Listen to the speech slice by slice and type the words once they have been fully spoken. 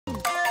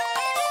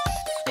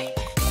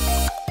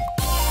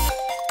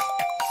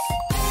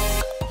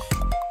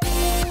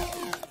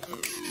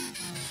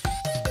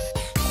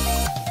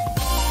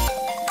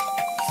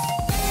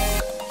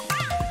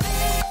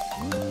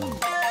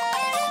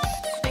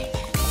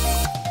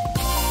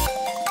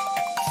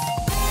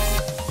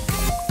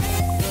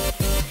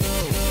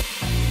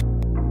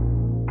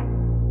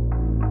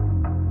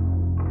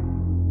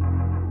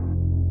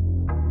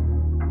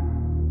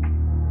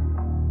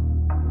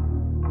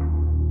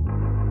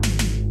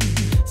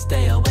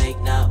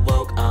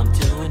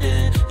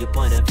Your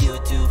point of view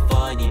too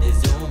far, need to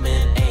zoom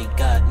in. Ain't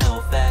got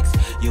no facts,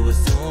 you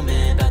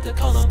assuming. About to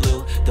call on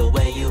blue, the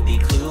way you be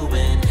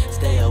cluing.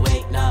 Stay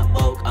awake, not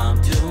woke,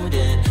 I'm tuned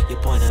in. Your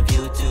point of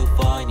view too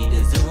far, need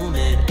to zoom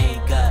in.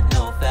 Ain't got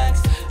no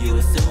facts, you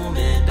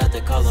assuming. About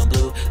to call on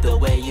blue, the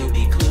way you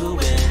be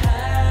cluing.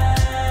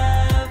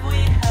 Have we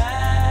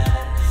had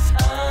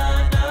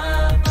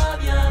enough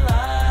of your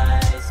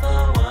lies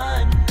for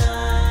one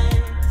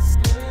night?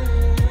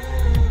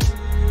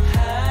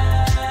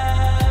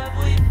 Have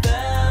we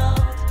felt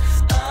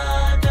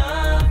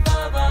enough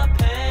of our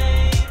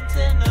pain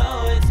to know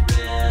it's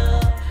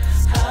real?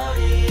 How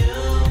do you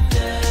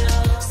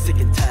feel? Sick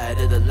and tired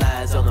of the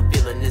lies, all I'm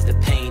feeling is the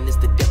pain. It's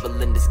the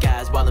devil in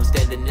disguise while I'm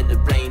standing in the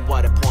rain.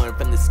 Water pouring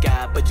from the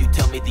sky, but you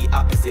tell me the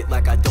opposite.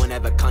 Like I don't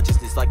have a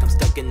consciousness, like I'm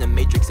stuck in the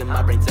matrix and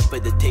my brain's up for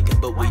the taking.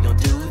 But we don't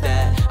do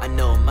that, I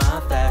know my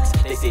facts.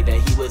 They say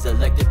that he was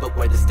elected, but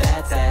where the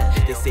stats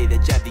at? They say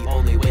that jab the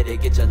only way to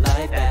get your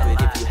life back.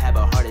 But if you have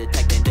a heart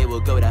attack, then they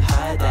will go to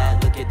hide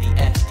that. Look at the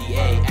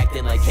FDA,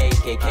 acting like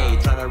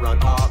KKK, trying to run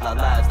all our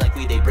lives like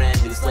we they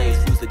brand new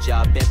slaves. Lose the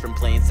job, bent from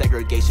playing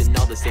segregation,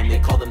 all the same. They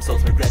call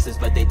themselves progressives,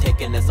 but they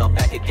taking us all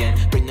back again.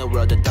 Bring the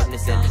world to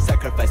darkness and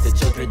sacrifice the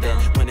children. Then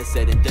when it's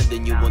said and done,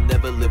 then you will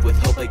never live with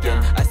hope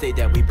again. I say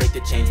that we break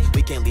the chains,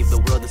 we can't leave the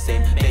world the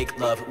same. Make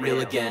love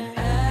real again.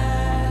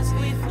 As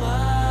we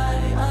fly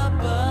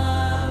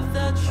above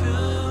the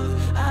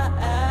truth, I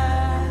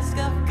ask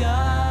of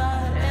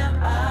God, am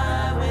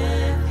I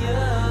with you?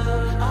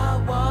 I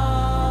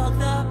walk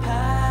the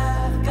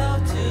path, go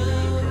to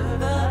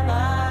the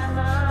light,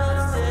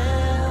 but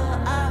still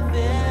I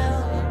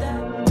feel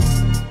that.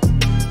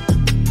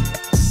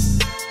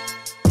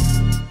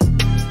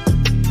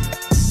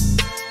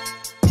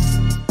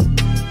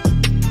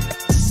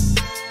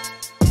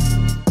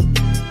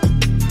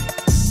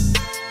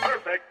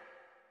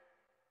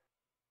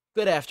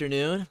 Good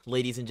afternoon,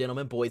 ladies and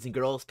gentlemen, boys and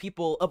girls,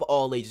 people of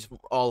all ages from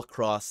all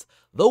across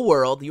the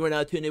world. You are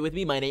now tuned in with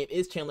me. My name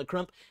is Chandler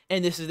Crump,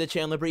 and this is the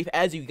Chandler Brief.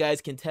 As you guys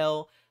can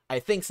tell, I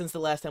think since the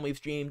last time we've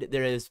streamed,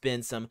 there has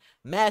been some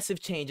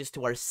massive changes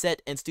to our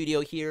set and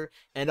studio here,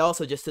 and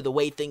also just to the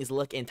way things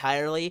look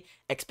entirely.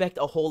 Expect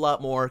a whole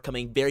lot more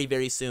coming very,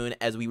 very soon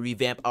as we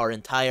revamp our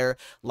entire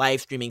live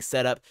streaming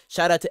setup.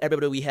 Shout out to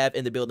everybody we have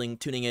in the building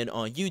tuning in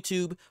on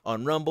YouTube,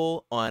 on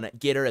Rumble, on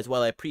Gitter as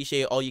well. I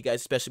appreciate all you guys,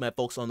 especially my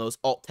folks on those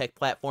alt-tech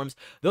platforms.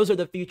 Those are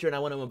the future, and I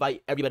want to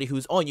invite everybody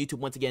who's on YouTube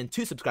once again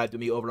to subscribe to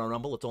me over on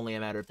Rumble. It's only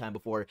a matter of time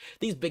before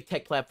these big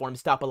tech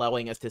platforms stop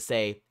allowing us to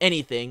say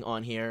anything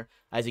on here.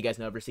 As you guys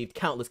know, I've received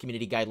countless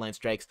community guideline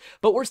strikes,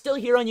 but we're still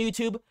here on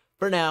YouTube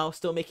for now,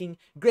 still making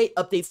great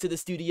updates to the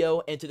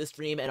studio and to the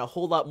stream, and a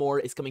whole lot more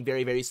is coming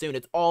very, very soon.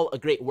 It's all a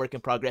great work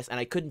in progress, and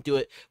I couldn't do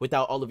it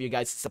without all of you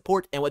guys'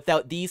 support and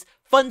without these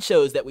fun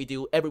shows that we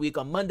do every week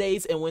on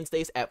Mondays and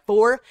Wednesdays at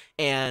 4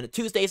 and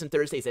Tuesdays and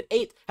Thursdays at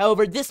 8.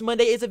 However, this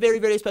Monday is a very,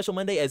 very special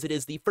Monday, as it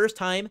is the first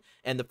time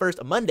and the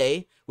first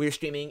Monday we're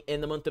streaming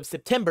in the month of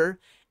September,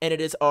 and it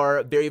is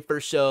our very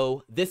first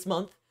show this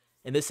month,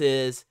 and this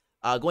is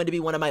going to be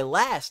one of my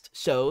last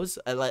shows,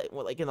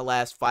 like in the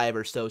last 5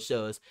 or so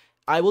shows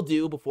I will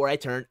do before I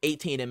turn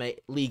 18 and a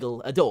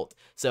legal adult.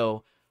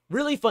 So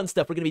really fun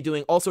stuff. We're going to be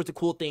doing all sorts of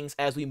cool things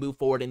as we move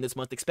forward in this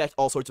month. Expect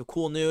all sorts of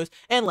cool news.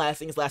 And last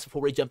things last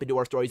before we jump into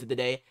our stories of the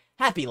day.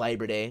 Happy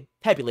Labor Day.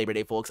 Happy Labor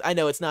Day, folks. I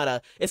know it's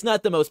not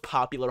the most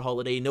popular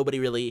holiday. Nobody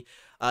really,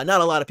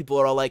 not a lot of people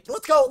are all like,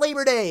 let's go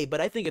Labor Day.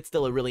 But I think it's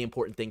still a really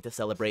important thing to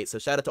celebrate. So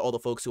shout out to all the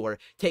folks who are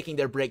taking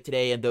their break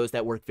today and those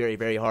that work very,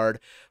 very hard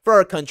for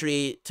our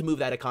country to move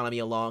that economy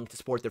along, to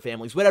support their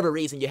families. Whatever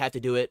reason you have to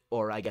do it,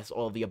 or I guess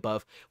all of the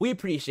above. We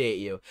appreciate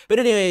you. But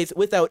anyways,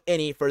 without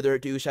any further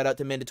ado, shout out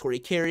to Mandatory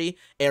Carry,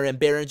 Aaron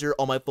Behringer,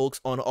 all my folks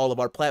on all of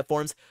our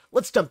platforms.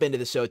 Let's jump into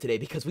the show today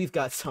because we've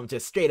got some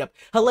just straight up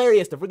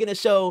hilarious stuff. We're going to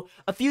show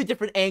a few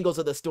different angles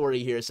of the story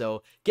here,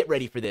 so get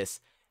ready for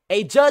this.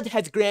 A judge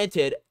has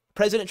granted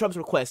President Trump's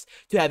request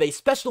to have a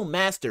special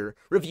master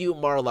review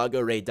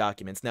Mar-a-Lago raid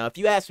documents. Now, if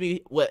you asked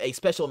me what a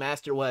special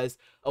master was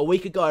a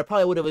week ago, I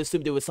probably would have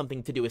assumed it was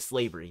something to do with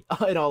slavery,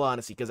 in all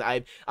honesty, because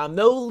I'm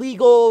no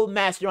legal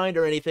mastermind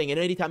or anything, and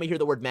anytime I hear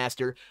the word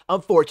master,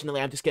 unfortunately,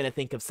 I'm just going to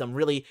think of some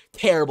really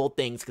terrible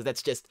things, because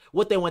that's just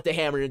what they want to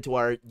hammer into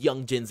our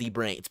young Gen Z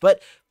brains.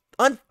 But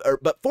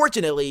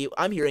fortunately,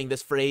 I'm hearing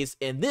this phrase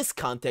in this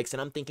context,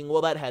 and I'm thinking,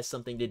 well, that has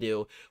something to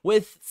do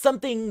with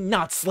something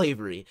not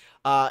slavery.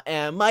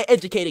 And my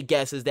educated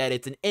guess is that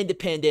it's an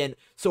independent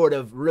sort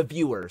of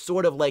reviewer,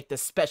 sort of like the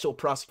special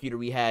prosecutor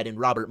we had in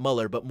Robert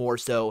Mueller, but more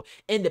so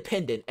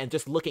independent and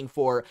just looking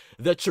for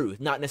the truth,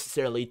 not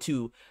necessarily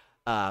to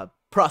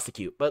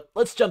prosecute. But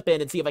let's jump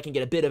in and see if I can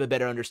get a bit of a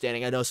better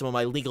understanding. I know some of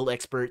my legal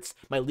experts,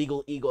 my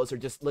legal eagles, are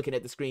just looking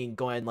at the screen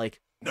going like,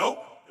 nope,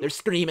 They're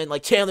screaming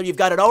like, Chandler, you've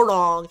got it all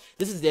wrong.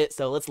 This is it.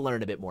 So let's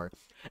learn a bit more.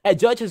 A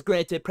judge has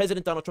granted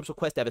President Donald Trump's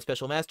request to have a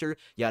special master.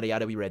 Yada,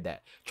 yada, we read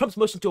that. Trump's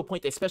motion to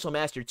appoint a special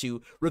master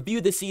to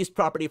review the seized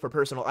property for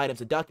personal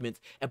items and documents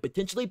and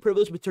potentially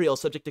privileged material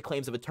subject to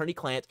claims of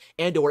attorney-client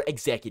and or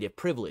executive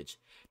privilege.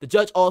 The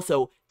judge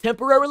also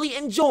temporarily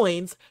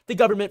enjoins the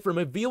government from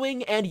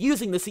reviewing and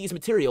using the seized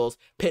materials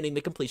pending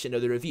the completion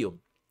of the review.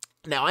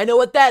 Now, I know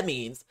what that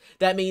means.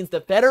 That means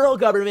the federal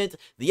government,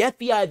 the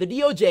FBI, the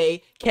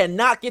DOJ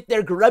cannot get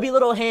their grubby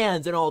little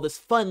hands on all this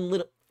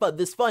fun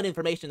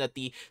information that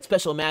the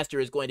special master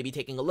is going to be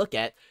taking a look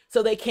at,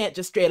 so they can't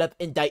just straight up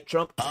indict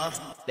Trump.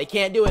 They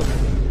can't do it.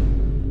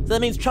 So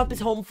that means Trump is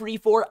home free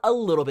for a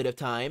little bit of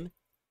time.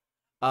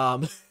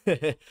 Well,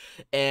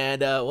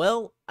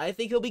 I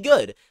think he'll be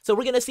good. So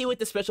we're gonna see what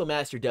the special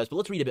master does, but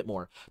let's read a bit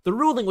more. The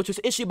ruling, which was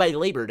issued by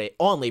Labor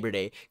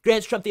Day,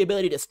 grants Trump the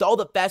ability to stall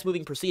the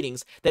fast-moving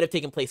proceedings that have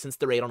taken place since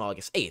the raid on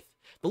August 8th.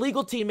 The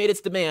legal team made its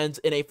demands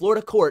in a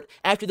Florida court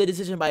after the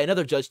decision by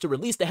another judge to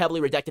release the heavily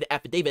redacted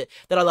affidavit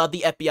that allowed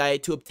the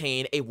FBI to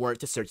obtain a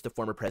warrant to search the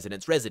former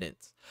president's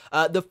residence.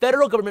 The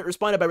federal government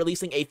responded by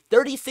releasing a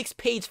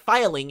 36-page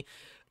filing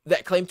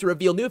that claimed to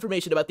reveal new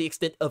information about the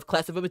extent of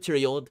classified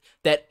material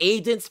that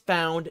agents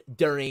found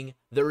during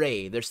the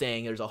raid. They're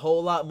saying there's a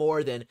whole lot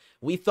more than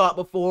we thought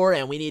before,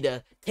 and we need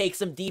to take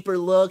some deeper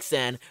looks,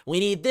 and we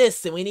need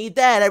this, and we need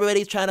that.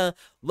 Everybody's trying to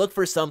look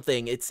for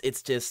something. It's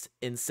just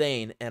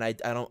insane, and I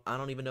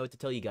don't even know what to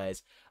tell you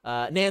guys.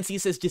 Nancy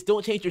says, just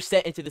don't change your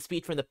set into the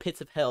speech from the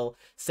pits of hell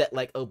set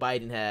like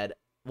Biden had.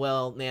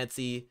 Well,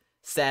 Nancy,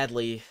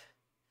 sadly,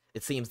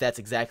 it seems that's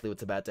exactly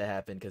what's about to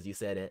happen because you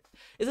said it.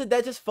 Isn't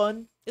that just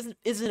fun? Isn't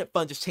it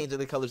fun just changing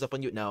the colors up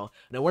on you? No,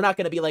 we're not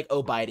going to be like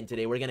Biden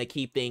today. We're going to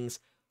keep things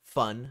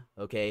fun,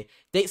 okay?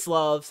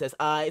 Dateslav says,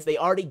 eyes, they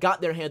already got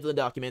their hands on the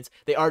documents.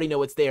 They already know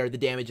what's there. The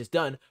damage is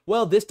done.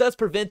 Well, this does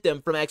prevent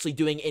them from actually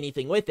doing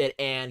anything with it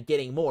and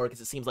getting more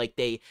because it seemed like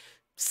they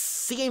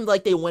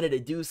wanted to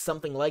do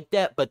something like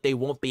that, but they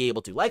won't be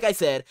able to. Like I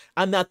said,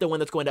 I'm not the one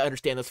that's going to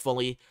understand this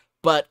fully,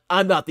 but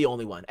I'm not the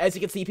only one. As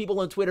you can see, people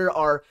on Twitter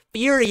are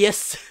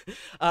furious.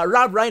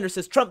 Rob Reiner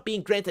says Trump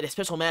being granted a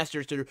special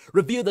master to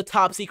review the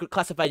top secret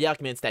classified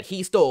documents that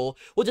he stole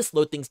will just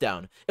slow things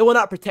down. It will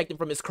not protect him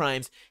from his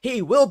crimes.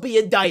 He will be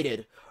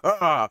indicted.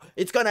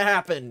 It's gonna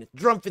happen.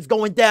 Trump is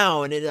going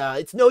down, and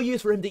it's no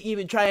use for him to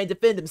even try and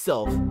defend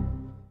himself.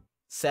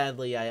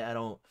 Sadly, I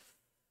don't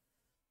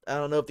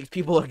know if these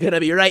people are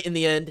gonna be right in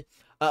the end.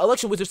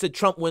 Election Wizard said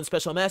Trump wins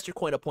special master,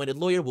 coin-appointed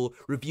lawyer, will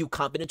review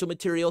confidential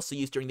materials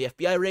used during the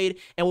FBI raid,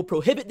 and will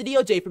prohibit the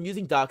DOJ from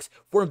using docs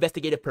for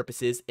investigative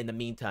purposes in the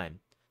meantime.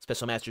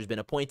 Special master has been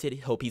appointed.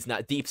 Hope he's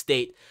not deep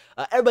state.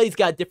 Everybody's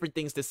got different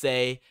things to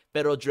say.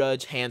 Federal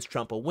judge hands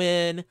Trump a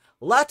win.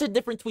 Lots of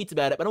different tweets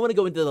about it, but I want to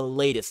go into the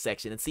latest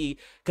section and see,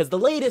 because the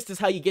latest is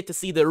how you get to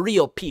see the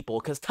real people,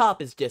 because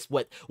top is just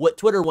what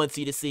Twitter wants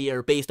you to see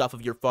or based off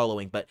of your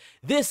following, but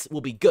this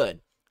will be good.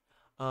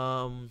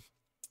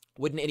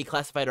 Wouldn't any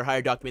classified or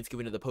higher documents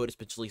given to the POTUS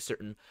potentially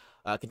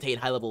contain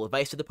high-level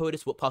advice to the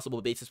POTUS? What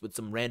possible basis would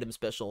some random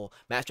special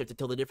master have to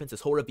tell the difference?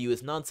 This whole review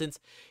is nonsense.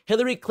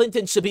 Hillary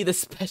Clinton should be the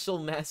special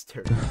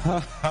master.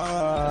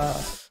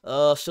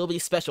 She'll be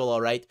special,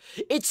 all right.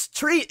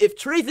 If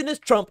treasonous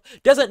Trump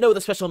doesn't know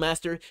the special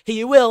master,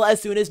 he will as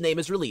soon as his name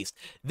is released.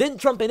 Then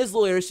Trump and his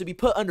lawyers should be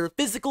put under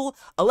physical,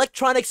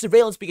 electronic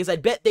surveillance because I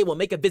bet they will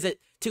make a visit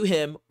to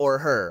him or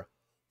her.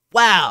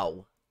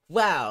 Wow.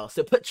 Wow,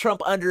 so put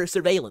Trump under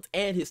surveillance,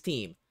 and his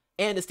team.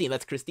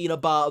 That's Christina,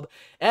 Bob,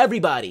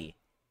 everybody.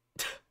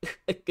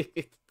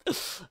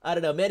 I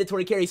don't know,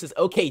 Mandatory Carry says,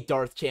 okay,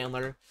 Darth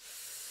Chandler.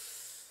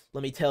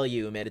 Let me tell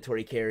you,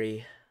 Mandatory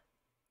Carry,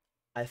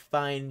 I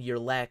find your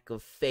lack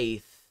of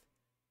faith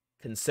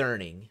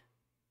concerning.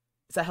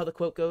 Is that how the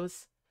quote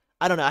goes?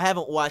 I don't know, I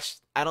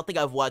don't think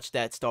I've watched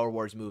that Star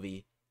Wars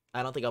movie.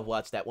 I don't think I've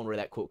watched that one where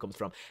that quote comes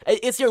from.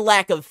 It's your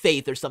lack of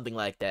faith or something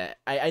like that.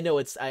 I know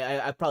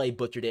I probably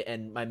butchered it,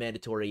 and my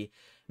mandatory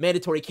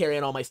Carry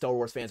and all my Star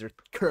Wars fans are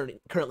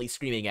currently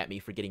screaming at me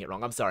for getting it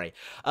wrong. I'm sorry.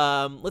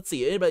 Let's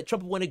see. Anybody?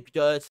 Trump winning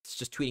judge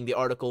just tweeting the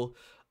article.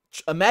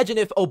 Imagine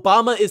if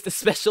Obama is the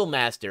special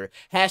master.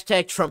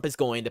 Hashtag Trump is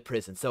going to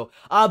prison. So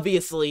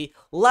obviously,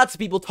 lots of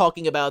people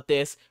talking about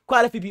this.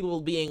 Quite a few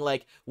people being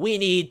like, we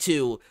need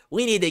to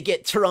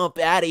get Trump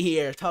out of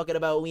here. Talking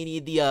about we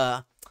need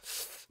the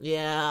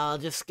yeah, I'll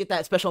just get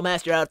that special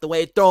master out of the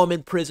way, throw him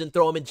in prison,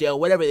 throw him in jail,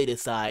 whatever they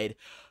decide.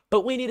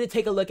 But we need to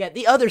take a look at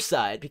the other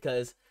side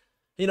because,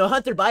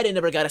 Hunter Biden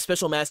never got a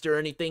special master or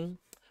anything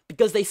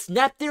because they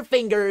snapped their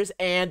fingers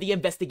and the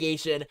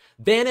investigation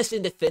vanished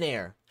into thin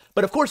air.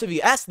 But of course, if you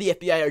ask the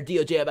FBI or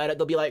DOJ about it,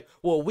 they'll be like,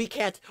 well, we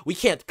can't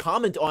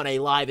comment on a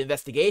live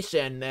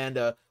investigation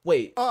and,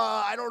 wait.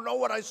 I don't know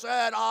what I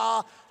said.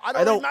 I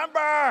don't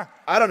remember.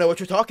 I don't know what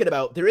you're talking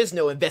about. There is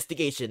no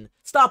investigation.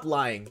 Stop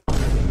lying.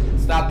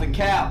 Stop the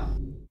cap.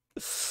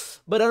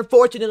 But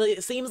unfortunately,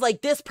 it seems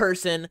like this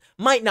person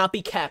might not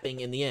be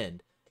capping in the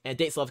end. And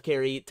Dateslav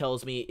Carey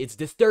tells me it's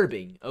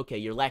disturbing. Okay,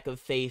 your lack of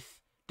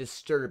faith,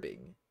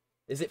 disturbing.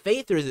 Is it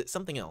faith or is it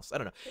something else? I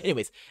don't know.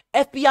 Anyways,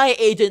 FBI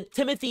agent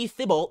Timothy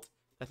Thibault,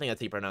 I think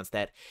that's how you pronounce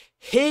that,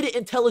 hid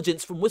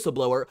intelligence from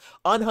whistleblower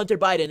on Hunter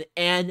Biden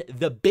and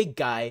the big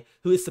guy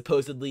who is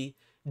supposedly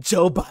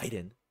Joe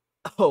Biden.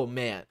 Oh,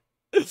 man.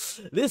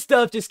 This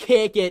stuff just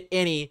can't get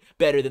any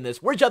better than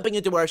this. We're jumping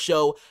into our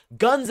show,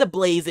 guns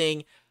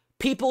a-blazing,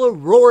 people are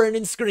roaring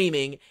and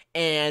screaming,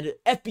 and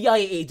FBI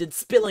agents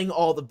spilling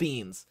all the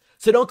beans.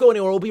 So don't go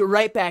anywhere. We'll be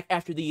right back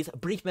after these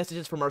brief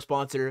messages from our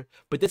sponsor,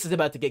 but this is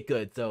about to get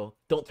good, so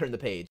don't turn the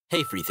page.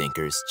 Hey,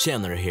 freethinkers,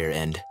 Chandler here,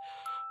 and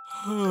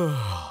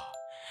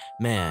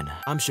man,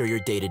 I'm sure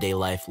your day-to-day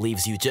life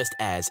leaves you just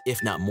as,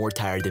 if not more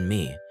tired than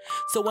me.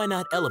 So why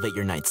not elevate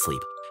your night's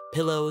sleep?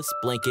 Pillows,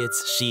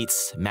 blankets,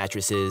 sheets,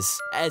 mattresses.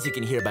 As you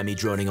can hear by me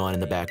droning on in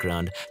the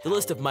background, the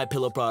list of my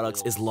pillow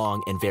products is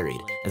long and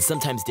varied, and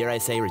sometimes, dare I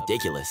say,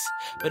 ridiculous.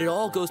 But it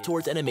all goes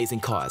towards an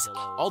amazing cause,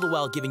 all the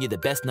while giving you the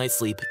best night's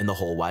sleep in the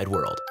whole wide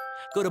world.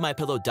 Go to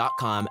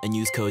mypillow.com and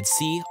use code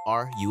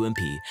CRUMP,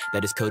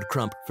 that is code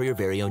CRUMP, for your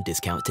very own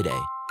discount today.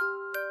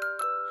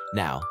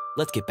 Now,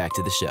 let's get back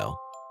to the show.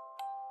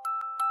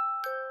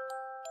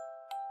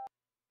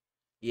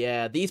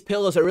 Yeah, these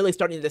pillows are really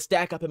starting to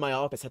stack up in my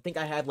office. I think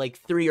I have like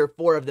 3 or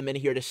 4 of them in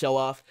here to show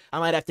off. I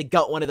might have to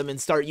gut one of them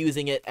and start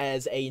using it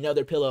as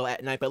another pillow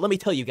at night. But let me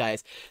tell you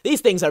guys, these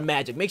things are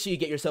magic. Make sure you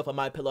get yourself a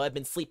MyPillow. I've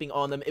been sleeping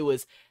on them. It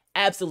was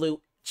absolute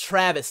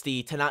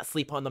travesty to not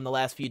sleep on them the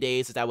last few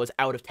days as I was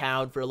out of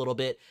town for a little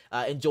bit,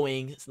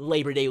 enjoying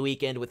Labor Day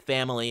weekend with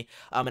family.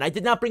 And I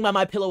did not bring my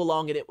MyPillow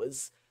along, and it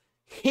was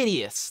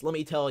hideous, let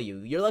me tell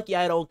you. You're lucky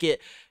I don't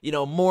get,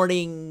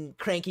 morning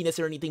crankiness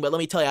or anything, but let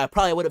me tell you, I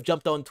probably would have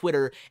jumped on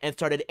Twitter and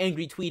started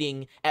angry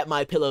tweeting at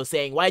MyPillow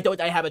saying, why don't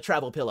I have a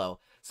travel pillow?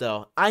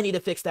 So I need to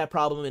fix that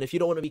problem, and if you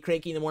don't want to be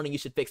cranky in the morning, you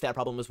should fix that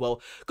problem as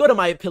well. Go to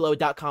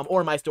mypillow.com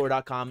or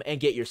mystore.com and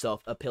get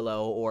yourself a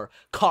pillow or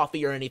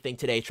coffee or anything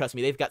today. Trust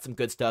me, they've got some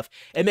good stuff.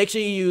 And make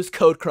sure you use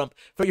code CRUMP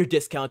for your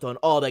discount on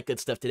all that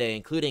good stuff today,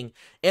 including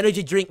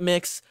energy drink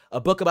mix,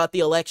 a book about the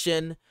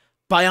election,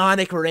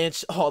 Bionic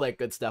Ranch, all that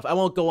good stuff. I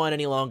won't go on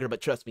any longer, but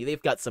trust me, they've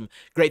got some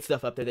great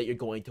stuff up there that you're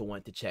going to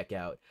want to check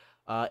out.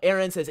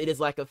 Aaron says, it is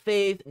lack of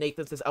faith.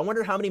 Nathan says, I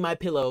wonder how many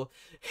MyPillow...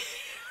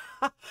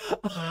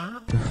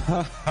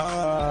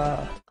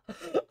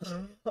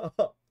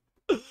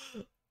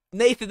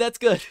 Nathan, that's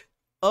good.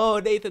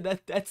 Oh, Nathan,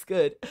 that's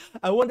good.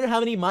 I wonder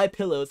how many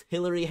MyPillows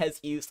Hillary has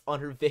used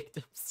on her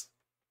victims.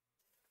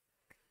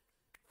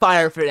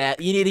 Fire for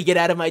that. You need to get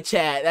out of my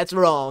chat. That's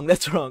wrong.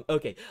 That's wrong.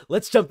 Okay,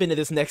 let's jump into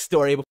this next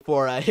story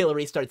before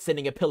Hillary starts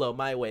sending a pillow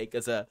my way,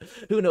 because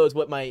who knows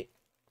what might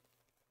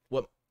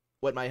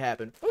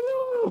happen.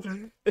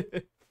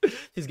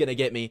 She's gonna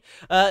get me.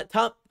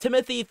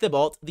 Timothy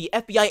Thibault, the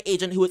FBI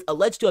agent who was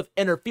alleged to have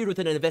interfered with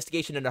an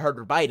investigation into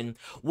Hunter Biden,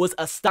 was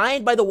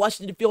assigned by the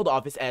Washington field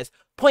office as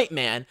point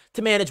man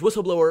to manage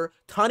whistleblower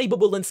Tony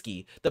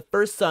Bobulinski, the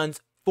first son's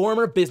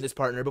former business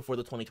partner before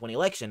the 2020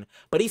 election,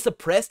 but he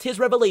suppressed his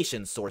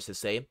revelations, sources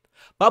say.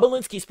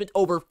 Bobulinski spent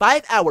over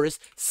 5 hours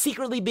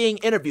secretly being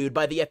interviewed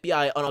by the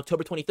FBI on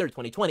October 23,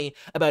 2020,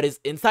 about his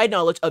inside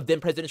knowledge of then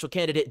presidential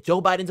candidate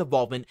Joe Biden's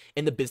involvement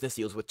in the business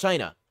deals with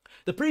China.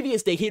 The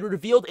previous day, he had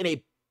revealed in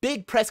a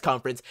big press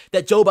conference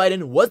that Joe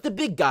Biden was the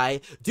big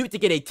guy due to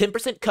get a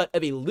 10% cut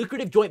of a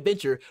lucrative joint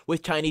venture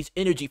with Chinese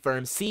energy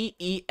firm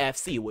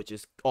CEFC, which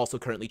is also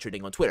currently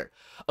trending on Twitter,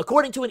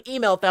 according to an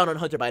email found on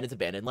Hunter Biden's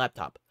abandoned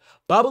laptop.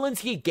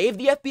 Bobulinski gave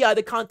the FBI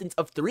the contents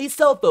of 3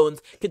 cell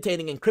phones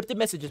containing encrypted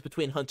messages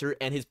between Hunter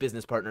and his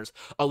business partners,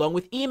 along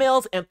with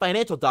emails and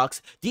financial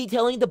docs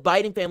detailing the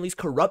Biden family's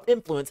corrupt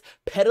influence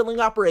peddling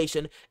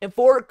operation in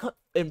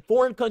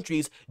foreign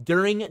countries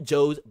during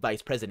Joe's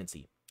vice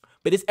presidency.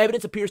 But his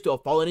evidence appears to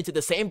have fallen into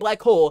the same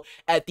black hole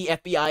at the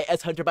FBI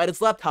as Hunter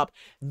Biden's laptop,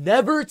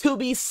 never to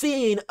be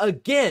seen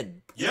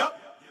again. Yep.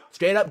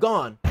 Straight up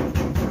gone.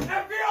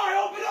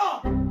 FBI, open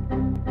up!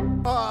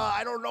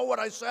 I don't know what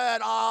I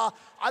said. I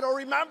don't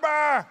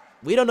remember.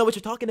 We don't know what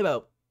you're talking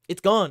about. It's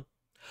gone.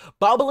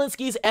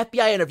 Bobulinski's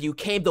FBI interview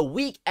came the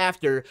week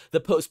after the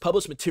Post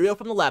published material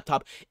from the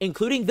laptop,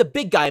 including the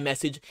big guy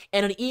message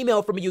and an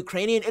email from a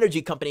Ukrainian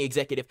energy company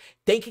executive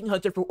thanking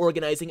Hunter for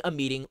organizing a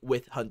meeting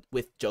with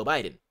Joe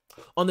Biden.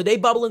 On the day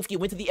Bobulinski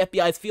went to the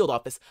FBI's field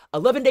office,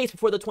 11 days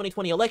before the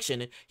 2020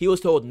 election, he was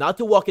told not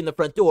to walk in the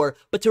front door,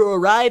 but to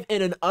arrive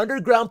in an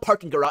underground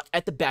parking garage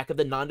at the back of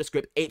the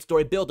nondescript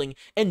 8-story building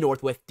in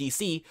Northwest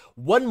DC,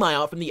 1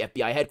 mile from the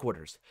FBI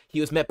headquarters. He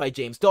was met by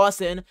James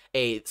Dawson,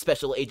 a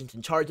special agent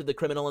in charge of the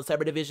Criminal and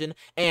Cyber Division,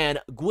 and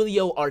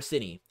Giulio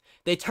Arsini.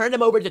 They turned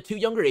him over to 2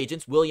 younger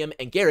agents, William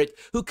and Garrett,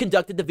 who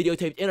conducted the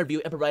videotaped interview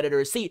and provided a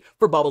receipt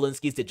for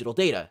Bobulinski's digital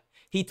data.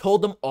 He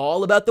told them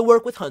all about the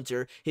work with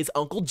Hunter, his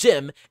uncle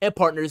Jim, and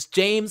partners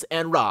James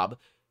and Rob,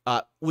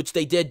 which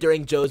they did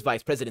during Joe's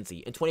vice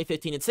presidency in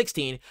 2015 and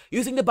 16,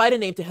 using the Biden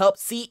name to help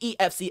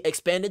CEFC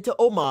expand into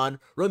Oman,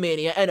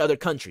 Romania, and other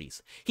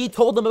countries. He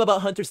told them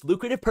about Hunter's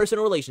lucrative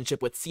personal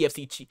relationship with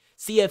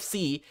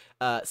CEFC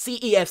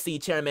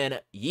chairman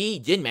Yi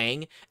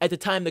Jinming at the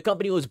time the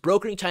company was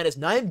brokering China's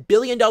 $9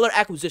 billion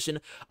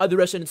acquisition of the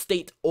Russian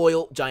state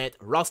oil giant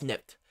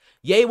Rosneft.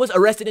 Ye was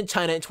arrested in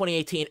China in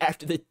 2018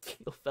 after the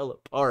deal fell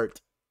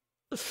apart.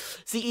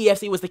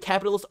 CEFC was the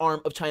capitalist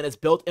arm of China's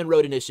Belt and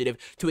Road Initiative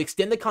to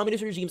extend the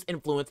communist regime's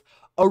influence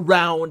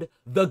around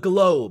the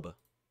globe.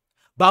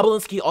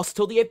 Babolinsky also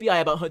told the FBI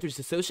about Hunter's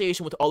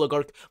association with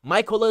oligarch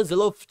Mykola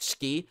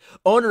Zlotovsky,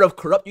 owner of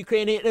corrupt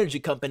Ukrainian energy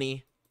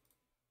company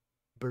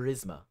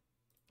Burisma,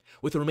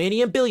 with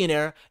Romanian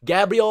billionaire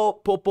Gabriel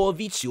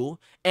Popoviciu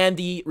and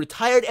the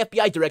retired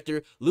FBI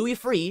director Louis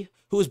Freeh,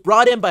 who was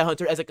brought in by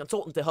Hunter as a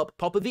consultant to help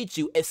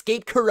Popoviciu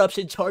escape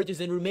corruption charges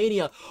in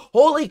Romania.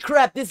 Holy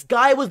crap, this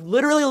guy was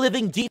literally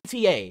living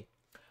GTA.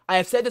 I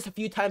have said this a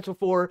few times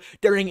before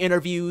during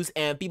interviews,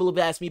 and people have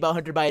asked me about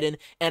Hunter Biden,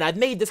 and I've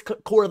made this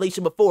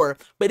correlation before,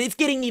 but it's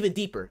getting even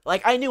deeper.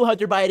 Like, I knew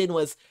Hunter Biden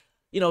was,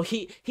 you know,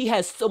 he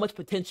has so much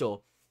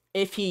potential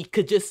if he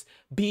could just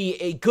be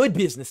a good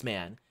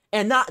businessman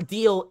and not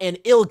deal in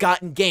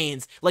ill-gotten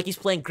gains like he's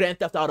playing Grand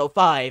Theft Auto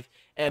 5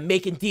 and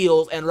making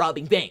deals and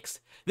robbing banks.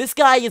 This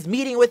guy is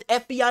meeting with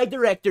FBI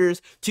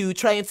directors to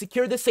try and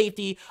secure the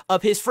safety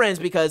of his friends,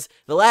 because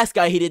the last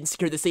guy he didn't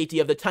secure the safety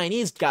of, the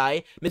Chinese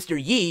guy, Mr.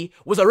 Yi,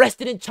 was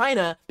arrested in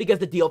China because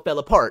the deal fell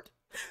apart.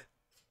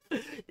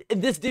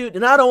 And this dude,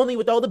 not only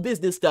with all the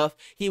business stuff,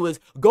 he was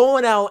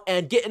going out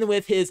and getting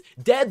with his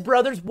dead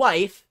brother's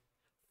wife,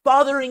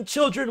 fathering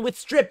children with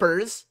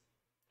strippers,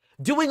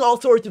 doing all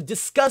sorts of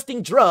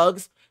disgusting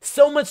drugs,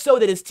 so much so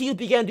that his teeth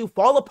began to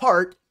fall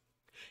apart.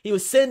 He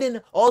was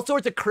sending all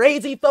sorts of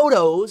crazy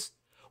photos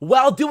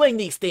while doing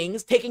these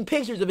things, taking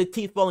pictures of his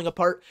teeth falling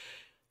apart,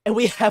 and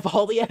we have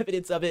all the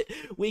evidence of it.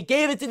 We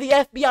gave it to the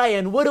FBI,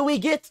 and what do we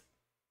get?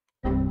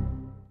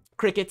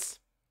 Crickets.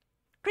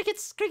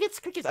 Crickets, crickets,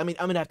 crickets. I mean,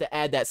 I'm gonna have to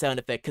add that sound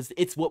effect, because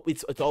it's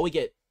all we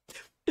get.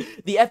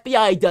 The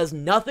FBI does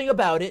nothing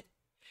about it,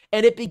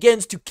 and it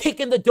begins to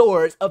kick in the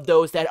doors of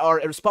those that are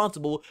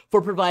responsible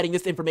for providing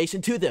this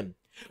information to them.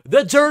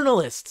 The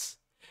journalists,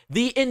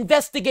 the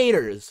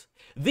investigators,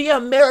 the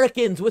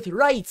Americans with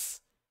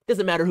rights.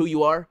 Doesn't matter who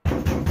you are.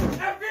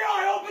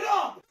 FBI, open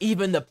up!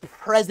 Even the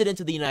President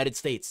of the United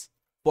States,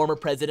 former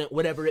president,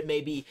 whatever it may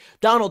be,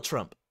 Donald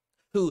Trump,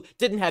 who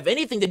didn't have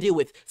anything to do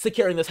with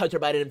securing this Hunter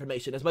Biden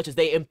information as much as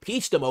they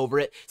impeached him over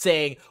it,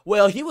 saying,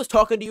 well, he was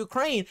talking to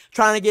Ukraine,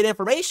 trying to get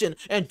information,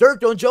 and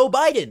dirt on Joe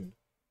Biden.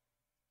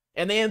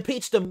 And they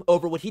impeached him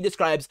over what he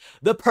describes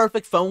the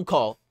perfect phone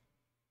call.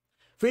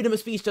 Freedom of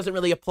speech doesn't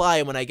really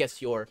apply when I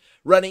guess you're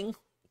running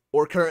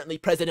or currently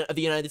president of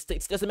the United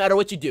States. Doesn't matter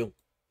what you do.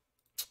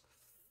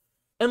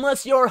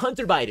 Unless you're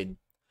Hunter Biden,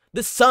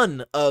 the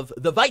son of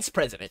the vice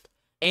president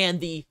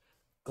and the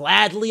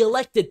gladly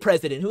elected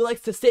president who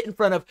likes to sit in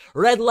front of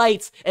red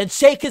lights and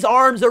shake his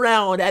arms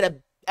around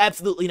at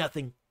absolutely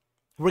nothing.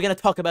 We're going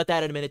to talk about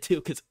that in a minute too,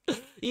 because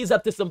he's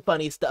up to some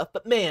funny stuff.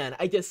 But man,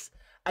 I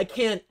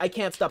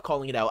can't stop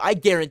calling it out. I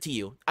guarantee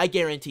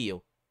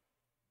you.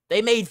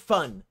 They made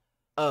fun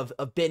of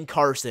Ben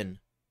Carson.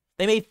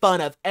 They made fun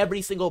of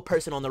every single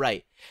person on the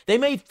right. They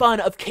made fun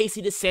of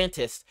Casey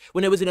DeSantis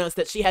when it was announced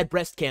that she had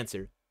breast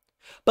cancer.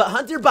 But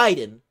Hunter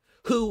Biden,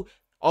 who,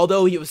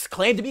 although he was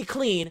claimed to be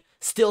clean,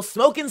 still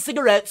smoking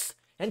cigarettes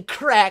and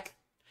crack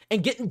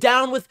and getting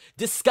down with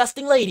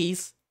disgusting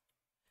ladies,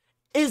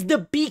 is the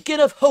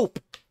beacon of hope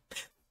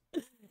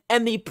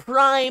and the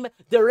prime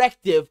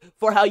directive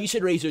for how you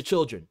should raise your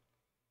children.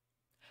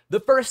 The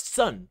first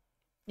son.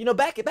 You know,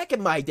 back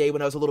in my day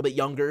when I was a little bit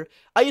younger,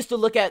 I used to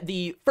look at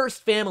the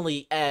first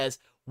family as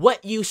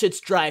what you should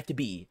strive to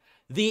be,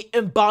 the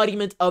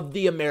embodiment of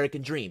the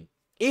American dream.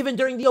 Even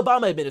during the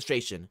Obama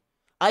administration,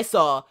 I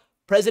saw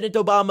President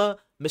Obama,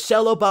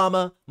 Michelle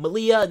Obama,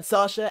 Malia, and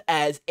Sasha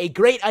as a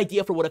great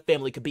idea for what a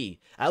family could be.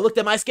 I looked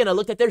at my skin, I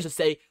looked at theirs and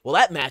say, well,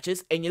 that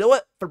matches, and you know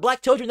what? For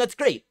black children, that's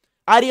great.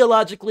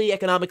 Ideologically,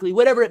 economically,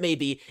 whatever it may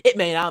be, it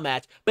may not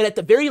match, but at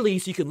the very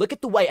least, you can look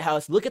at the White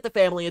House, look at the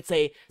family, and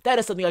say, that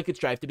is something I could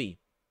strive to be.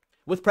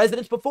 With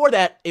presidents before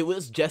that, it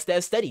was just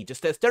as steady,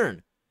 just as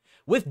stern.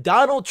 With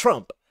Donald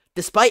Trump,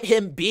 despite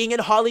him being in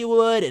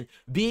Hollywood and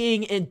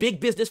being in big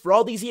business for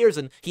all these years,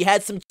 and he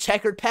had some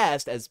checkered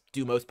past, as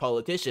do most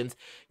politicians,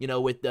 you know,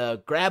 with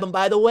the grab him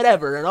by the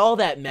whatever and all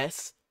that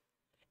mess,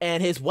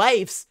 and his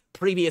wife's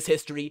previous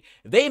history,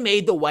 they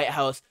made the White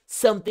House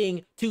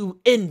something to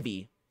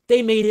envy.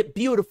 They made it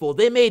beautiful.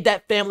 They made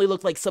that family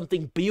look like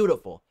something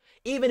beautiful.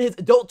 Even his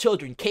adult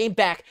children came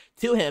back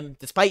to him,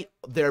 despite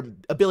their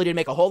ability to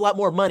make a whole lot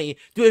more money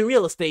doing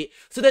real estate,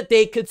 so that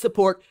they could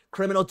support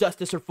criminal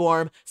justice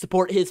reform,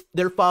 support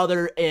their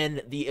father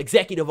in the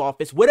executive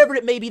office, whatever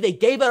it may be. They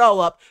gave it all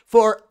up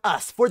for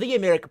us, for the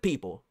American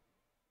people.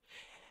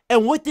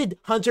 And what did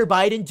Hunter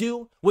Biden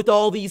do with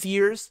all these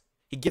years?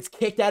 He gets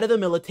kicked out of the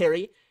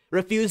military,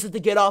 refuses to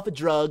get off of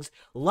drugs,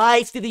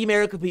 lies to the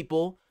American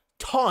people,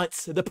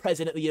 taunts the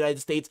president of the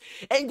United States,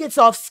 and gets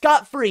off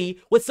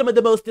scot-free with some of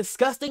the most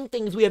disgusting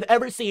things we have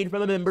ever seen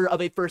from a member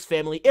of a first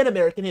family in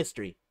American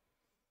history.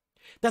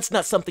 That's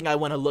not something I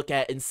want to look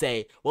at and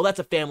say, well, that's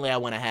a family I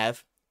want to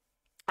have.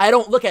 I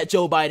don't look at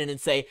Joe Biden and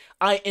say,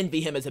 I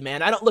envy him as a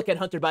man. I don't look at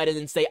Hunter Biden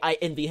and say, I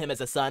envy him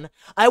as a son.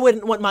 I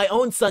wouldn't want my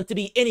own son to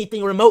be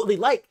anything remotely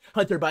like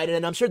Hunter Biden,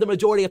 and I'm sure the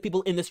majority of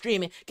people in the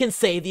stream can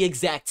say the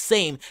exact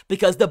same,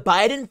 because the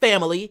Biden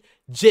family,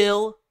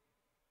 Jill,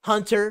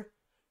 Hunter,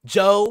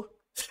 Joe,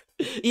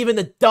 even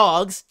the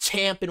dogs,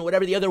 Champ and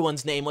whatever the other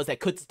one's name was that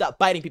couldn't stop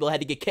biting people,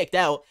 had to get kicked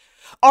out,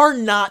 are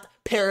not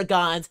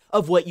paragons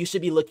of what you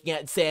should be looking at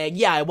and saying,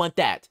 yeah, I want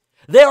that.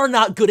 They are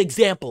not good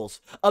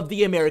examples of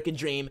the American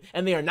dream,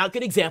 and they are not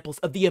good examples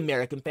of the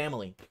American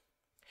family.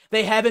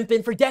 They haven't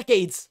been for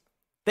decades.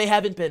 They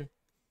haven't been.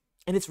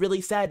 And it's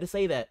really sad to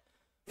say that.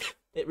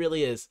 It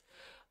really is.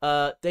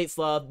 Date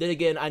Slav, then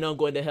again, I know I'm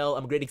going to hell.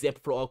 I'm a great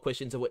example for all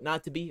questions of what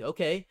not to be.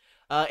 Okay.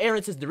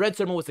 Aaron says, the red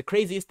sermon was the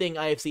craziest thing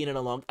I have seen in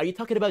a long... Are you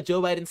talking about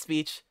Joe Biden's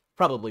speech?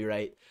 Probably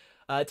right.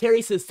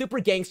 Terry says, super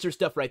gangster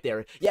stuff right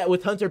there. Yeah,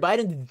 with Hunter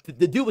Biden,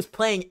 the dude was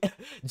playing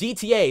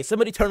GTA.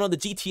 Somebody turn on the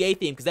GTA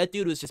theme, because that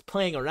dude was just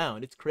playing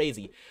around. It's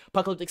crazy.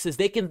 Apocalyptic says,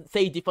 they can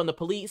say defund the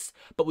police,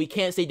 but we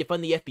can't say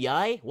defund the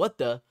FBI? What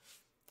the...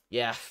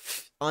 Yeah,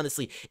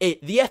 honestly,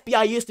 the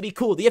FBI used to be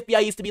cool. The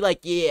FBI used to be like,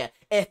 yeah,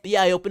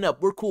 FBI, open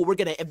up. We're cool. We're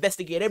going to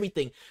investigate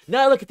everything.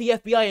 Now I look at the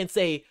FBI and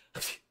say,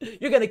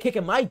 you're going to kick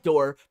in my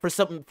door for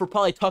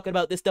probably talking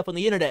about this stuff on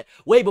the internet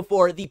way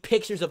before the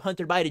pictures of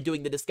Hunter Biden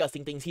doing the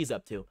disgusting things he's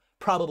up to.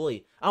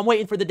 Probably. I'm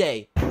waiting for the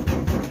day.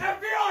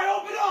 FBI,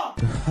 open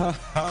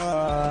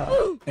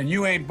up! And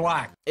you ain't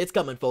black. It's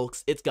coming,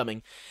 folks. It's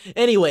coming.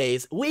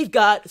 Anyways, we've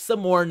got some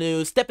more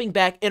news. Stepping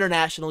back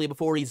internationally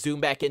before we zoom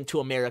back into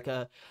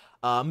America.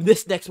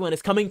 This next one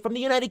is coming from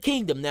the United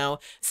Kingdom. Now,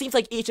 seems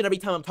like each and every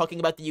time I'm talking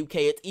about the UK,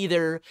 it's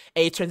either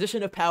a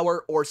transition of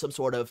power or some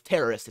sort of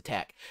terrorist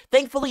attack.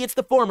 Thankfully, it's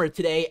the former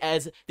today,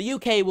 as the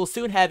UK will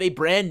soon have a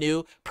brand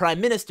new Prime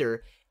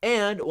Minister,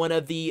 and one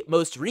of the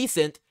most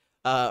recent,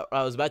 I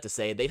was about to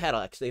say, they've had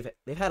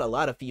a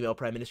lot of female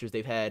Prime Ministers.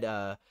 They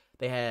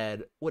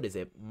had, what is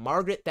it,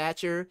 Margaret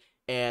Thatcher,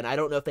 and I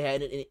don't know if they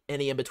had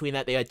any in between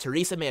that. They had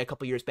Theresa May a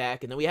couple years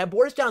back, and then we had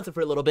Boris Johnson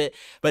for a little bit,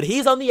 but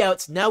he's on the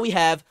outs. Now we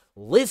have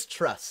Liz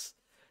Truss.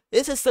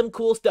 This is some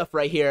cool stuff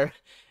right here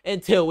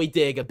until we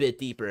dig a bit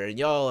deeper, and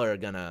y'all are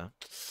gonna...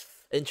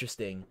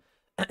 Interesting.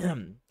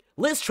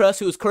 Liz Truss,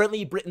 who is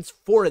currently Britain's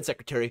Foreign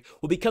Secretary,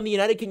 will become the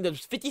United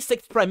Kingdom's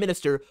 56th Prime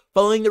Minister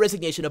following the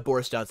resignation of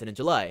Boris Johnson in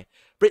July.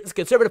 Britain's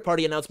Conservative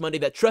Party announced Monday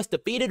that Truss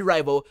defeated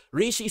rival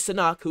Rishi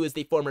Sunak, who is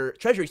the former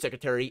Treasury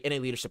Secretary, in a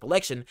leadership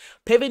election,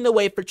 paving the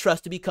way for Truss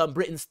to become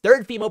Britain's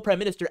third female Prime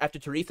Minister after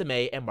Theresa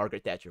May and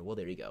Margaret Thatcher. Well,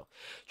 there you go.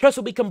 Truss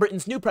will become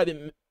Britain's new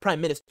Prime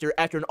Minister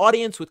after an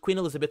audience with Queen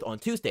Elizabeth on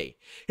Tuesday.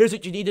 Here's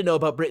what you need to know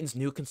about Britain's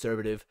new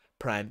Conservative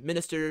Prime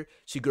Minister.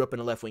 She grew up in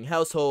a left-wing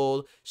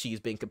household. She's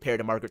been compared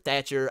to Margaret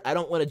Thatcher. I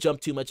don't want to jump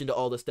too much into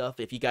all the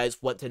stuff. If you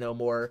guys want to know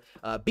more,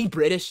 be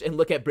British and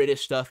look at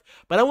British stuff.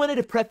 But I wanted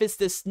to preface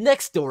this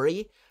next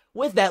story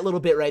with that little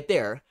bit right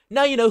there.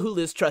 Now you know who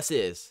Liz Truss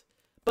is.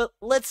 But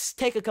let's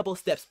take a couple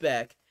steps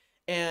back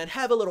and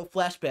have a little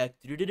flashback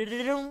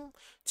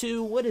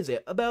to, what is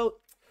it, about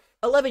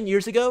 11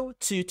 years ago,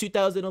 to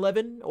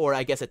 2011, or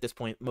I guess at this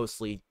point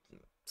mostly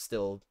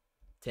still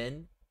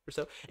 10 or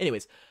so.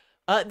 Anyways,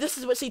 this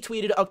is what she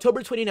tweeted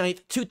October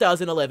 29th,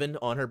 2011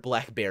 on her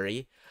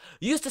BlackBerry.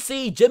 Used to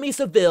see Jimmy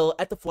Savile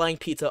at the Flying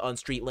Pizza on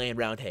Street Lane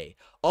Roundhay.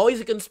 Always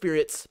in good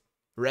spirits.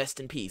 Rest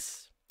in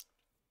peace.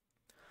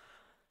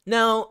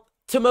 Now,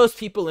 to most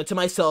people and to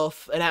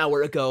myself an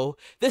hour ago,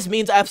 this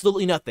means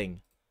absolutely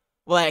nothing.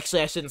 Well,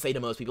 actually, I shouldn't say to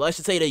most people. I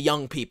should say to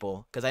young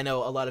people, because I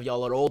know a lot of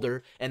y'all are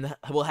older and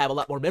will have a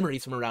lot more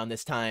memories from around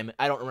this time.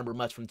 I don't remember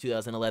much from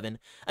 2011.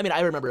 I mean, I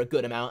remember a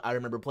good amount. I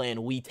remember playing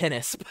Wii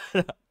Tennis.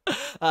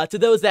 To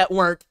those that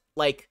weren't,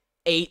 like,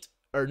 8,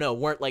 or no,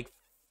 weren't, like,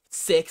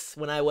 6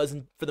 when I was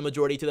for the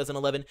majority of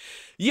 2011,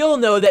 you'll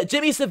know that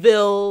Jimmy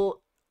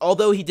Savile,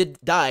 although he did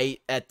die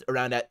at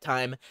around that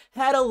time,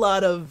 had a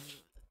lot of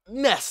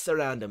mess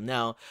around him.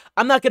 Now,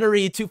 I'm not going to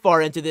read too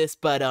far into this,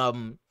 but,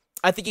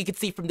 I think you can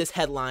see from this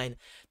headline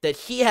that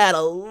he had a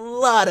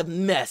lot of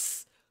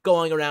mess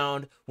going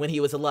around when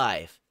he was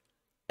alive.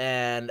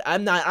 And I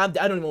don't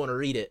even want to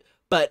read it,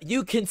 but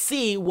you can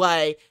see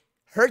why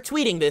her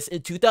tweeting this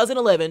in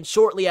 2011,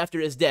 shortly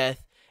after his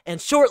death, and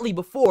shortly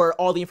before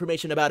all the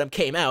information about him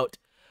came out,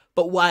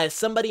 but why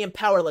somebody in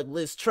power like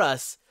Liz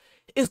Truss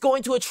is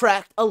going to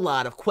attract a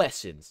lot of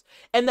questions.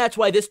 And that's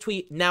why this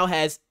tweet now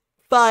has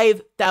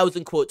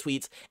 5,000 quote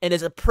tweets and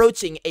is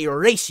approaching a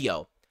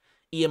ratio.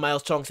 Ian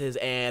Miles Chong says,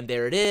 and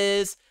there it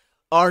is.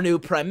 Our new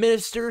Prime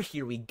Minister,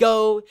 here we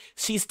go.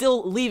 She's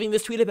still leaving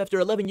this tweet up after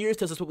 11 years,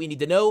 tells us what we need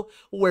to know.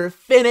 We're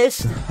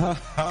finished.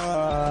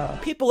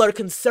 People are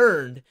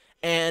concerned,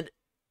 and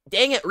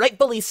dang it,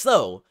 rightfully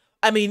so.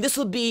 I mean, this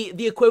would be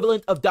the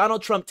equivalent of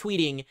Donald Trump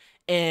tweeting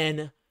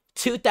in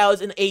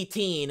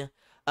 2018.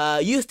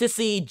 Used to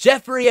see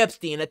Jeffrey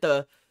Epstein at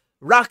the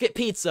Rocket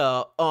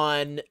Pizza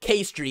on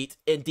K Street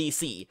in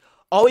DC.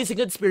 Always in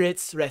good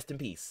spirits, rest in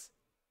peace.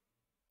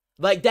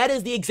 Like, that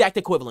is the exact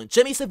equivalent.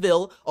 Jimmy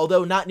Savile,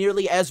 although not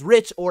nearly as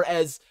rich or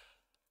as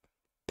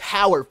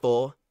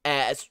powerful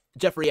as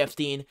Jeffrey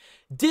Epstein,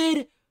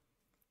 did...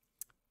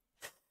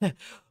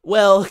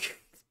 well,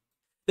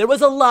 there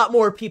was a lot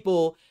more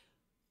people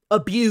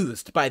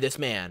abused by this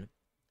man.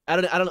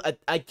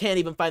 I can't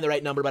even find the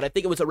right number, but I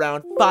think it was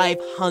around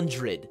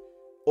 500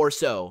 or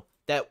so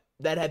that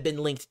had been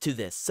linked to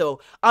this.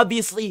 So,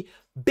 obviously,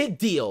 big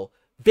deal.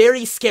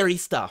 very scary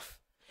stuff.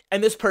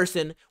 And this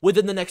person,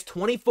 within the next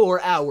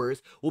 24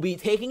 hours, will be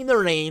taking the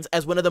reins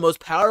as one of the most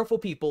powerful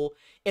people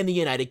in the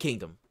United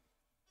Kingdom.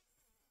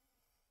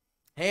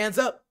 Hands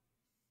up.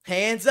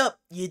 Hands up.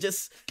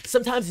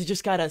 Sometimes you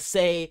just gotta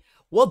say,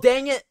 well,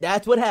 dang it,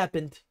 that's what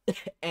happened.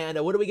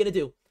 And what are we gonna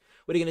do?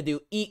 What are you gonna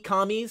do? Eat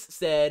commies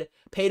said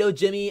Pedo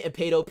Jimmy and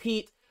Pedo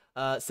Pete.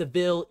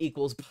 Seville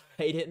equals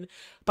Biden.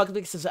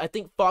 Apocalyptic says, I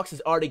think Fox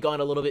has already gone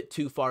a little bit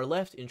too far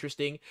left.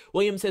 Interesting.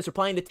 William says,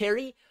 replying to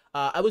Terry,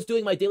 I was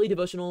doing my daily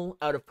devotional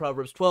out of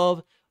Proverbs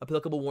 12.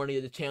 Applicable warning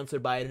to the Chancellor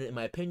Biden, in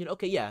my opinion.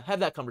 Okay, yeah,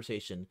 have that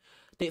conversation.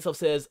 Dateself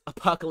says,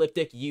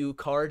 apocalyptic you,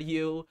 card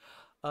you.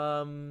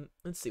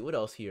 Let's see, what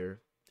else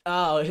here?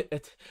 Oh,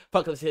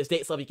 Apocalyptic says,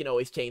 Dateself you can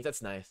always change.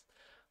 That's nice.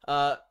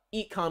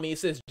 Eat Commie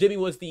says, Jimmy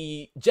was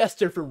the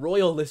jester for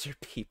royal lizard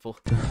people.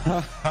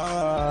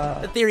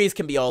 The theories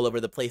can be all over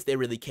the place. They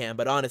really can.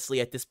 But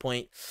honestly, at this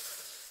point,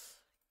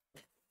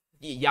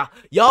 yeah,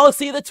 y'all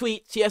see the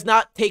tweet. She has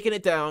not taken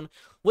it down.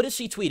 What has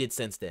she tweeted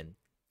since then?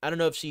 I don't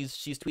know if she's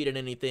tweeted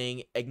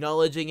anything,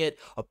 acknowledging it,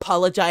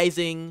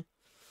 apologizing.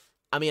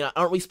 I mean,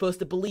 aren't we supposed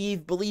to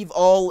believe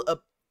all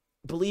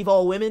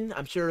women?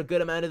 I'm sure a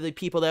good amount of the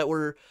people that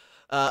were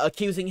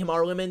accusing him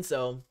are women,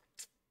 so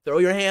throw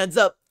your hands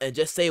up and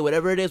just say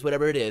whatever it is,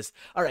 whatever it is.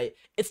 All right,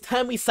 it's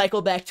time we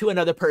cycle back to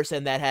another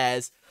person that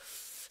has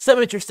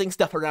some interesting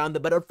stuff around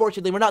them, but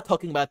unfortunately, we're not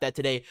talking about that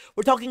today.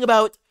 We're talking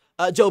about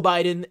Joe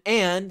Biden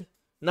and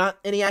not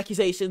any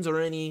accusations or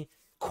any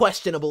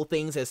questionable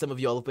things, as some of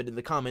y'all have put in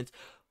the comments.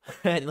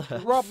 And,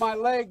 rub my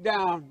leg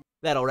down.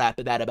 That'll wrap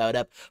that about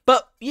up.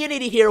 But you need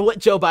to hear what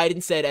Joe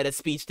Biden said at a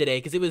speech today,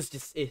 because it was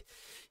just...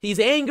 he's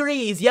angry,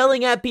 he's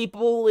yelling at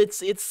people,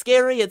 it's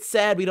scary, it's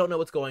sad, we don't know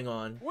what's going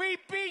on. We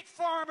beat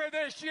Farmer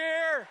this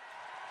year!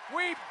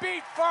 We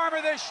beat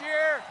Farmer this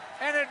year,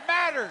 and it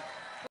mattered.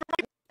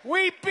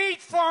 We beat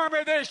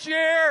Farmer this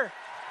year!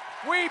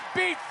 We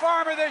beat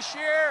Farmer this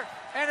year,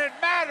 and it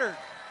mattered.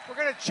 We're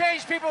gonna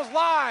change people's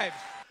lives.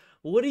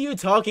 What are you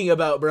talking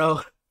about,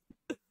 bro?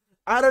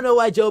 I don't know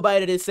why Joe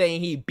Biden is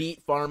saying he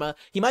beat pharma.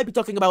 He might be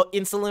talking about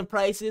insulin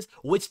prices,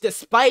 which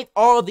despite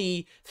all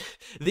the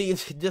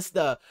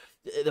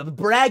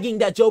bragging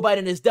that Joe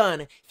Biden has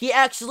done, he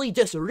actually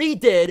just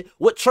redid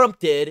what Trump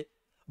did,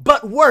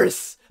 but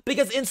worse,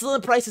 because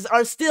insulin prices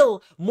are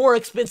still more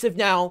expensive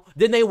now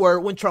than they were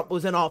when Trump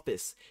was in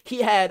office.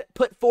 He had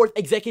put forth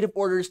executive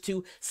orders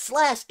to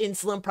slash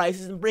insulin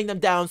prices and bring them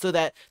down so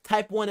that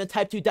type 1 and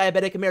type 2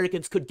 diabetic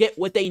Americans could get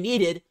what they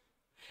needed.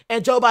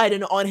 And Joe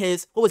Biden on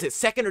his, what was it,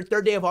 second or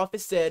third day of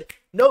office said,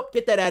 nope,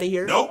 get that out of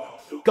here. Nope.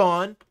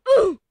 Gone.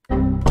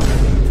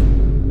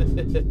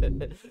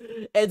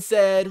 And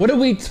said, What are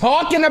we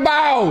talking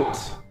about?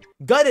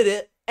 Gutted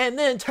it, and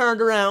then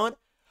turned around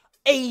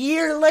a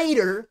year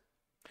later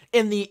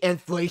in the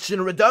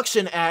Inflation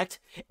Reduction Act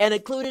and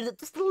included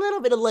just a little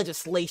bit of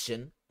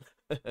legislation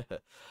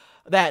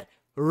that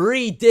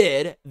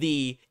redid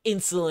the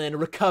insulin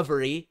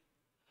recovery,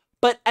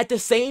 but at the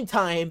same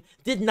time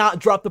did not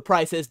drop the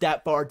prices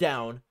that far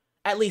down,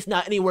 at least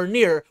not anywhere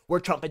near where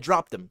Trump had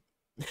dropped them.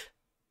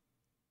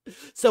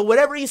 So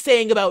whatever he's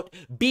saying about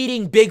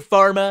beating Big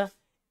Pharma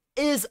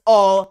is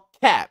all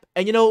cap.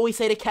 And you know what we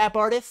say to cap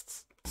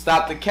artists?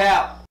 Stop the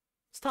cap.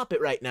 Stop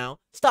it right now.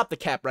 Stop the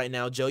cap right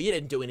now, Joe. You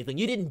didn't do anything.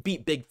 You didn't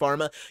beat Big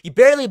Pharma. You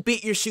barely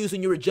beat your shoes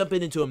when you were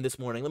jumping into them this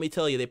morning. Let me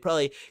tell you, they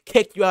probably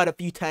kicked you out a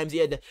few times.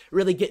 You had to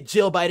really get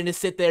Jill Biden to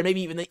sit there,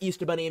 maybe even the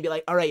Easter Bunny, and be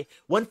like, all right,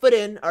 1 foot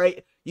in. All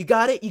right, you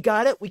got it. You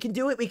got it. We can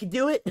do it. We can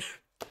do it.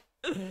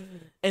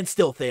 And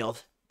still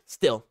failed.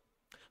 Still.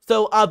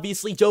 So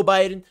obviously Joe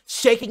Biden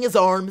shaking his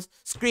arms,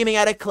 screaming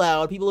at a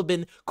cloud. People have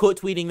been quote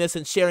tweeting this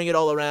and sharing it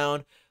all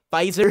around.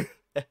 Pfizer,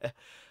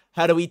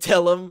 how do we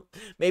tell him?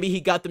 Maybe he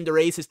got them to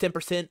raise his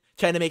 10%,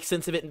 trying to make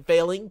sense of it and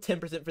failing.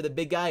 10% for the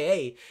big guy.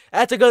 Hey,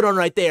 that's a good one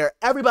right there.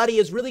 Everybody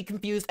is really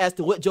confused as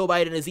to what Joe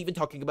Biden is even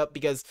talking about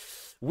because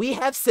we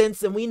have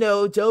sense and we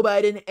know Joe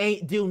Biden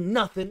ain't do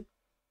nothing.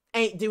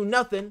 Ain't do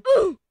nothing.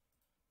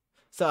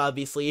 So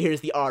obviously,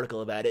 here's the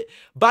article about it.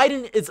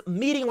 Biden is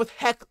meeting with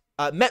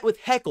met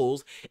with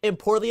heckles in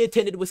poorly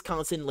attended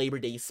Wisconsin Labor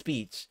Day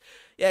speech.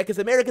 Yeah, because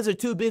Americans are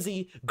too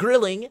busy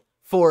grilling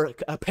for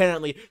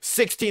apparently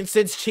 16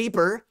 cents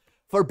cheaper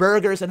for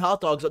burgers and hot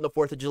dogs on the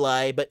 4th of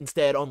July, but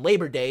instead on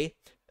Labor Day.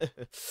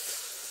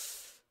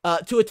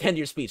 To attend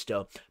your speech,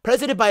 Joe.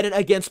 President Biden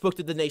again spoke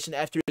to the nation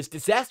after his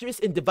disastrous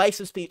and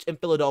divisive speech in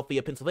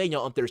Philadelphia, Pennsylvania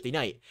on Thursday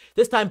night.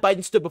 This time,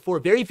 Biden stood before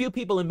very few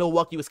people in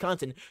Milwaukee,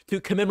 Wisconsin to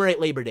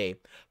commemorate Labor Day.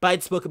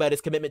 Biden spoke about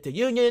his commitment to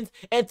unions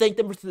and thanked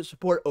them for their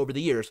support over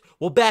the years,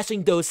 while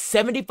bashing those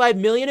 75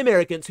 million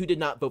Americans who did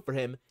not vote for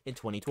him in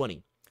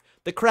 2020.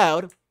 The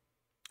crowd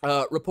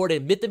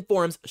reported Myth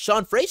Forum's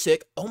Sean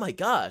Frasick, oh my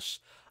gosh,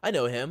 I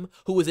know him,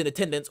 who was in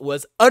attendance,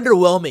 was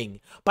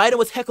underwhelming. Biden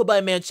was heckled by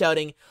a man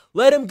shouting,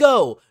 "Let him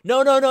go!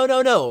 No, no, no,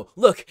 no, no!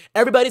 Look,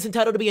 everybody's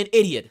entitled to be an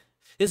idiot."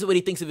 This is what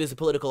he thinks of his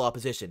political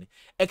opposition.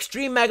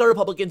 Extreme MAGA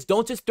Republicans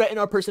don't just threaten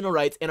our personal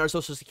rights and our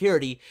social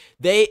security,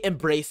 they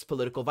embrace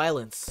political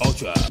violence.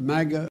 Ultra.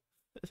 MAGA.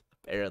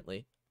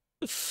 Apparently.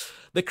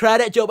 The crowd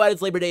at Joe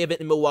Biden's Labor Day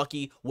event in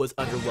Milwaukee was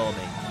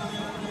underwhelming.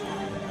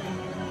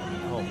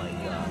 Oh my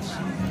gosh.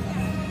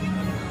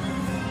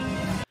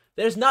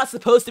 There's not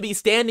supposed to be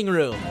standing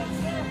room.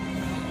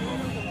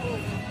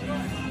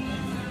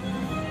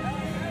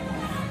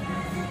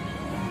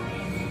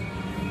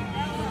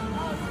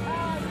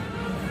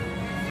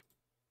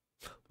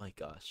 Oh my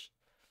gosh.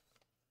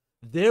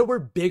 There were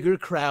bigger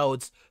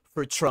crowds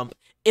for Trump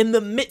in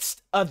the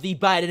midst of the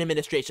Biden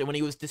administration when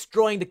he was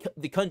destroying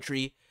the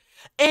country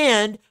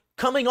and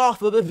coming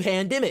off of a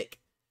pandemic.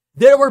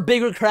 There were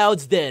bigger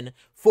crowds then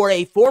for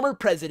a former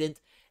president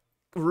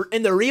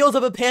in the reels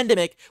of a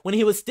pandemic when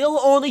he was still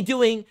only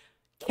doing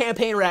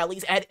campaign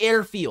rallies at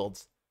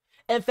airfields.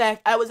 In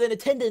fact, I was in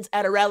attendance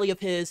at a rally of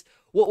his,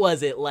 what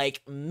was it,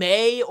 like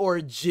May or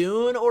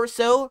June or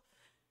so,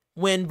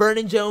 when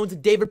Vernon Jones,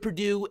 David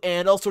Perdue,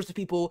 and all sorts of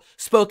people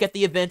spoke at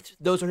the event.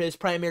 Those are his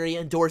primary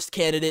endorsed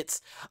candidates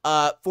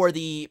for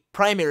the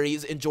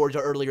primaries in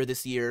Georgia earlier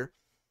this year.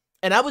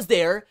 And I was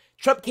there.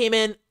 Trump came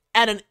in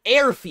at an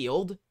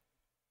airfield.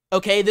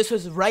 Okay, this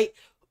was right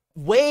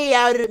way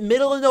out in the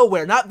middle of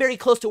nowhere, not very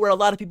close to where a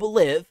lot of people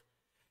live.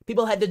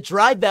 People had to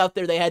drive out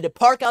there. They had to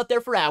park out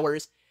there for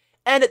hours.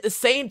 And at the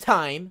same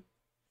time,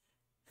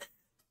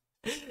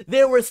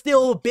 there were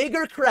still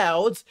bigger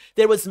crowds.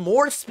 There was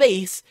more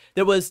space.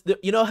 There was,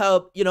 you know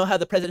how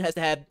the president has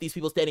to have these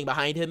people standing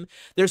behind him.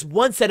 There's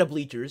one set of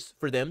bleachers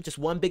for them, just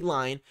one big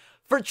line.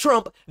 For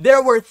Trump,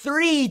 there were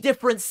 3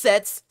 different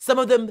sets. Some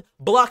of them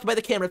blocked by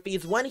the camera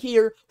feeds. One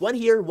here, one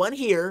here, one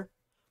here.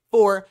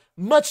 For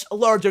much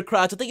larger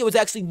crowds. I think it was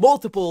actually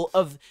multiple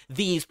of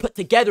these put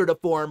together to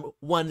form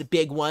one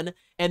big one.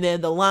 And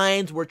then the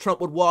lines where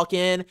Trump would walk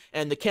in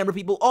and the camera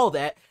people, all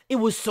that. It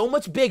was so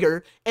much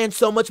bigger and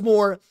so much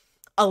more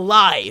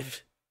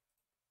alive.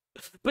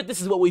 But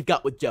this is what we've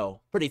got with Joe.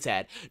 Pretty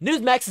sad.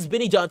 Newsmax's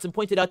Benny Johnson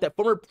pointed out that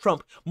former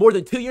Trump, more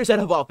than 2 years out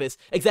of office,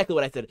 exactly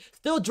what I said,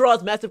 still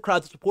draws massive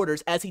crowds of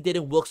supporters as he did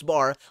in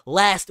Wilkes-Barre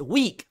last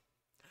week.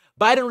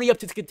 Biden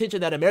re-upped his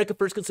contention that America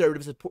First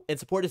conservatives and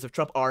supporters of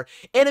Trump are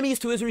enemies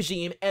to his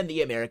regime and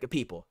the American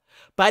people.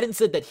 Biden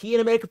said that he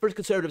and America First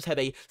conservatives have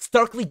a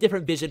starkly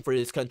different vision for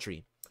this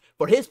country.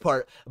 For his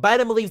part,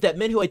 Biden believes that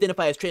men who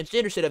identify as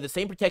transgender should have the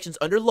same protections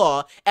under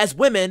law as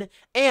women,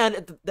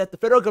 and that the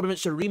federal government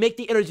should remake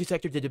the energy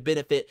sector to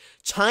benefit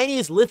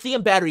Chinese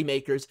lithium battery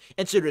makers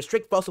and should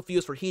restrict fossil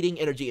fuels for heating,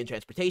 energy, and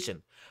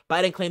transportation.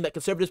 Biden claimed that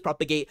conservatives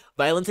propagate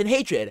violence and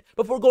hatred,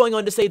 before going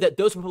on to say that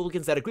those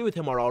Republicans that agree with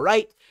him are all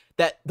right,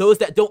 that those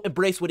that don't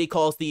embrace what he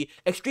calls the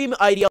extreme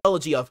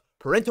ideology of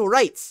parental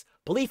rights,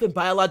 belief in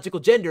biological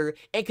gender,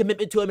 and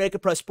commitment to American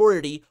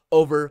prosperity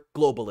over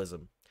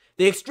globalism.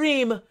 The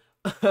extreme,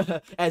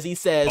 as he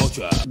says,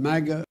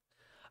 MAGA.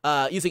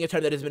 Using a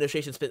term that his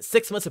administration spent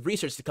 6 months of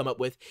research to come up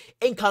with,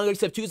 in Congress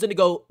have chosen to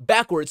go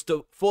backwards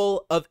to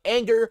full of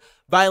anger,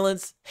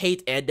 violence,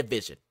 hate, and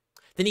division.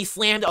 Then he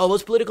slammed all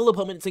those political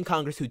opponents in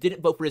Congress who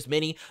didn't vote for his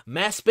many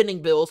mass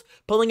spending bills,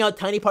 pulling out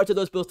tiny parts of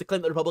those bills to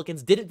claim that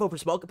Republicans didn't vote for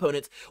small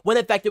components, when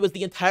in fact it was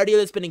the entirety of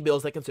the spending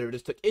bills that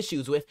conservatives took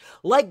issues with,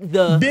 like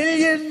the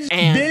billions,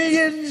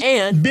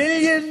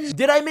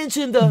 did I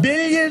mention the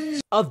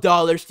billions of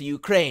dollars to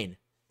Ukraine?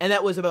 And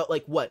that was about,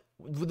 like, what?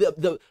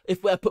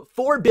 If I put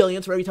 4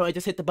 billions for every time I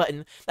just hit the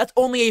button, that's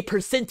only a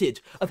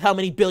percentage of how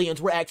many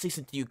billions were actually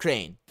sent to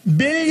Ukraine.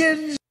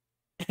 Billions!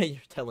 You're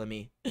telling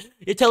me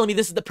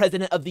this is the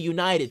president of the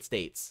United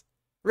States,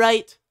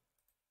 right?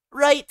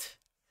 Right?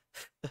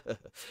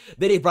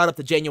 Then he brought up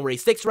the January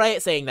 6th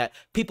riot, saying that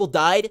people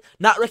died,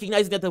 not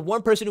recognizing that the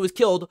one person who was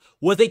killed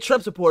was a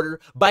Trump supporter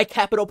by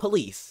Capitol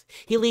Police.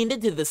 He leaned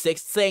into the 6th,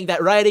 saying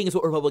that rioting is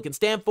what Republicans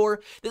stand for.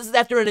 This is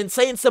after an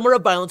insane summer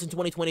of violence in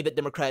 2020 that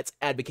Democrats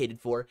advocated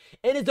for,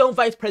 and his own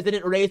vice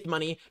president raised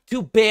money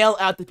to bail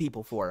out the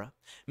people for.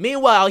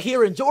 Meanwhile,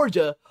 here in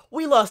Georgia,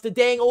 we lost a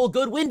dang old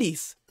good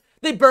Wendy's.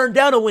 They burned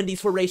down a Wendy's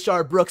for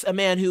Rayshard Brooks, a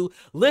man who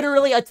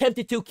literally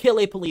attempted to kill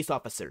a police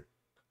officer.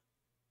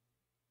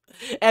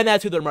 And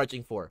that's who they're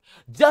marching for.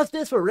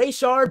 Justice for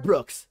Rayshard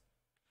Brooks.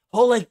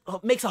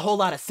 Makes a whole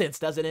lot of sense,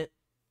 doesn't it?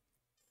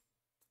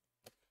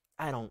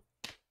 I don't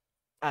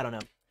know.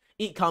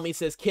 Eat Kami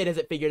says, kid has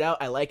it figured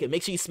out. I like it.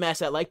 Make sure you smash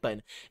that like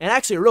button. And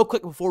actually, real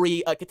quick before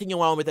we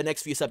continue on with the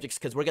next few subjects,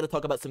 because we're going to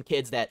talk about some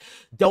kids that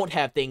don't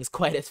have things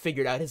quite as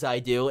figured out as I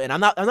do. And I'm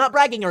not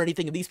bragging or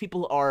anything. These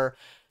people are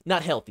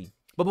not healthy.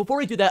 But before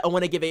we do that, I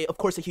want to give of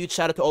course, a huge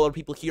shout out to all our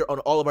people here on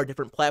all of our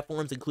different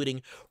platforms,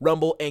 including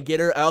Rumble and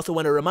Getter. I also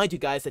want to remind you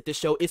guys that this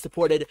show is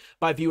supported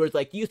by viewers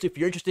like you. So if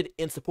you're interested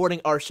in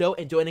supporting our show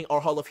and joining our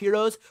Hall of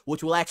Heroes,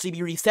 which will actually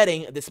be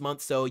resetting this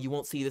month, so you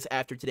won't see this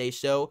after today's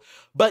show,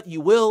 but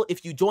you will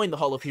if you join the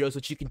Hall of Heroes,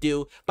 which you can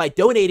do by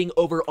donating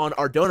over on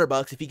our donor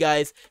box. If you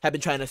guys have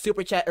been trying to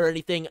super chat or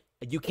anything,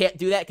 You can't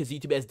do that because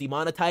YouTube has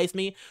demonetized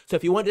me. So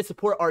if you want to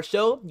support our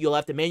show, you'll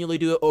have to manually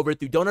do it over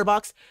through Donor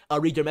Box. I'll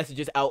read your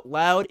messages out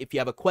loud. If you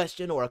have a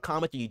question or a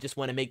comment, or you just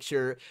want to make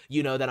sure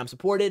you know that I'm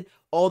supported,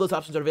 all those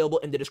options are available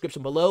in the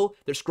description below.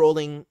 They're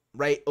scrolling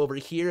right over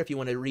here if you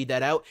want to read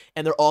that out.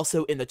 And they're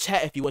also in the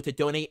chat if you want to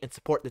donate and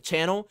support the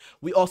channel.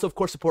 We also, of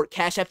course, support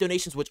Cash App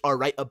donations, which are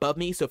right above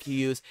me. So if you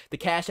use the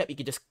Cash App, you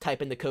can just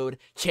type in the code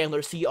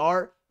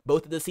ChandlerCR.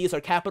 Both of the C's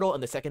are capital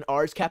and the second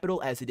R is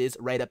capital, as it is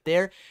right up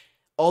there.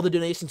 All the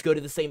donations go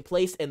to the same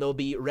place, and they'll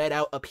be read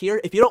out up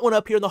here. If you don't want to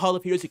appear in the Hall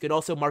of Heroes, you can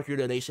also mark your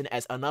donation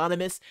as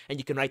anonymous, and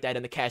you can write that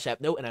in the Cash App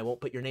note, and I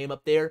won't put your name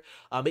up there.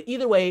 But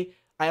either way,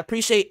 I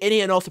appreciate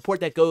any and all support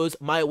that goes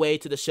my way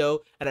to the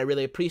show, and I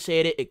really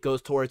appreciate it. It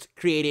goes towards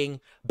creating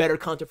better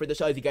content for the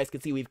show. As you guys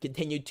can see, we've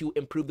continued to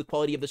improve the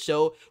quality of the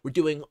show. We're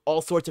doing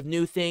all sorts of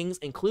new things,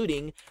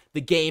 including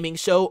the gaming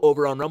show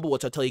over on Rumble,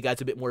 which I'll tell you guys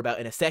a bit more about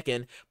in a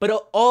second. But it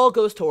all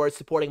goes towards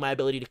supporting my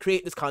ability to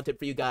create this content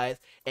for you guys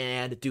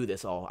and do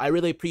this all. I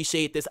really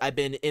appreciate this. I've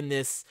been in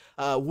this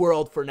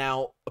world for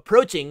now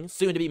approaching,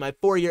 soon to be my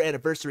 4-year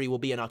anniversary will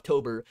be in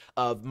October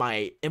of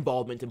my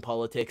involvement in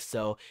politics.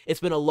 So it's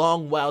been a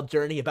long, wild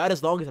journey, about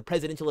as long as a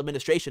presidential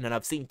administration, and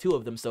I've seen 2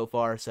 of them so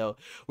far. So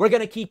we're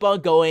going to keep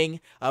on going.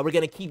 We're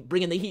going to keep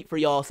bringing the heat for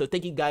y'all. So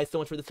thank you guys so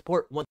much for the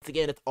support. Once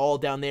again, it's all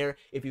down there.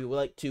 If you would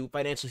like to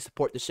financially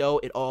support the show,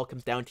 it all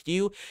comes down to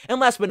you. And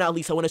last but not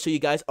least, I want to show you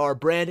guys our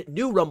brand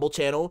new Rumble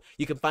channel.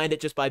 You can find it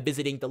just by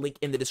visiting the link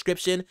in the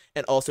description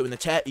and also in the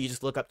chat. You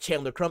just look up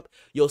Chandler Crump.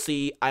 You'll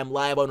see I'm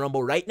live on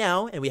Rumble right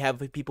now, and we have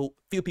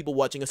few people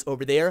watching us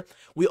over there.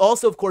 We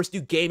also, of course,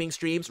 do gaming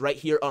streams right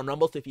here on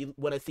Rumble. So if you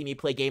want to see me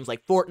play games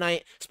like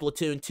Fortnite,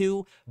 Splatoon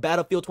 2,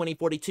 Battlefield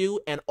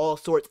 2042, and all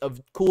sorts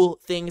of cool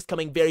things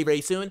coming very, very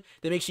soon,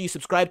 then make sure you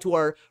subscribe to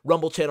our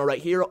Rumble channel right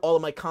here. All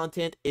of my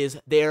content is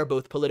there,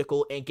 both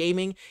political and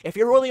gaming. If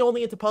you're really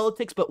only into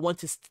politics but want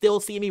to still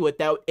see me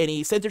without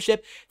any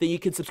censorship, then you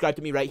can subscribe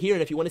to me right here.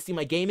 And if you want to see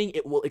my gaming,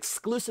 it will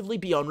exclusively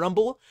be on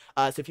Rumble.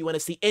 So if you want to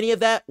see any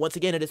of that, once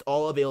again, it is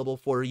all available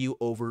for you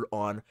over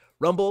on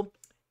Rumble.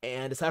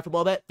 And aside from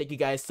all that, thank you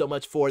guys so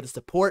much for the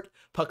support.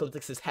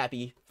 Pucklytics'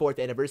 happy 4th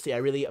anniversary. I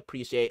really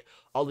appreciate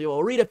all of you.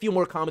 I'll read a few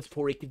more comments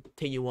before we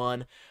continue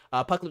on.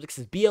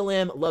 Pucklytics'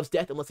 BLM loves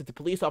death unless it's a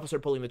police officer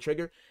pulling the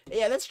trigger.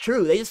 Yeah, that's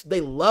true.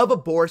 They love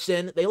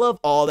abortion. They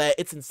love all that.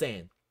 It's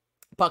insane.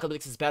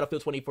 Apocalypse's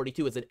Battlefield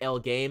 2042 is an L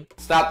game.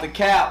 Stop the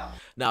cap.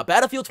 Now,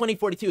 Battlefield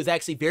 2042 is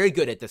actually very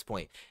good at this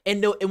point.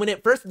 And when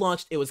it first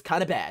launched, it was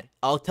kind of bad.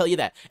 I'll tell you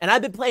that. And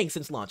I've been playing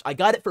since launch. I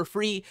got it for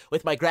free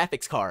with my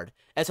graphics card.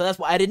 And so that's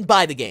why I didn't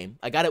buy the game.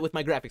 I got it with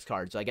my graphics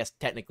card. So I guess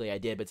technically I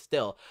did, but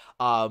still.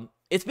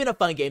 It's been a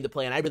fun game to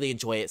play, and I really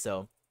enjoy it,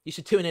 so you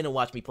should tune in and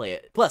watch me play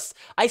it. Plus,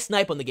 I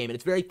snipe on the game, and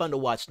it's very fun to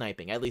watch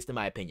sniping, at least in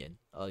my opinion.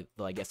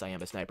 Though I guess I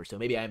am a sniper, so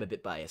maybe I am a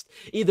bit biased.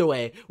 Either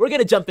way, we're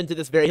going to jump into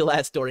this very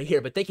last story here,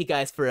 but thank you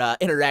guys for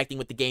interacting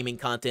with the gaming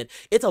content.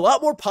 It's a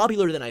lot more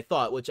popular than I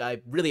thought, which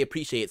I really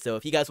appreciate. So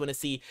if you guys want to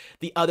see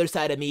the other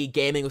side of me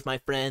gaming with my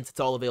friends, it's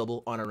all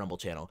available on our Rumble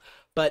channel.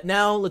 But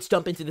now, let's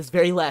jump into this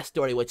very last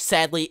story, which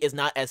sadly is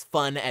not as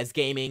fun as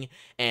gaming,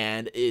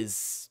 and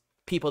is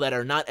people that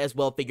are not as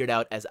well figured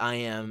out as I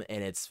am,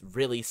 and it's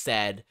really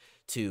sad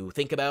to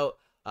think about.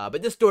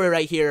 But this story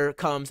right here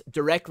comes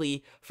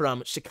directly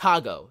from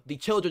Chicago, the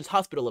Children's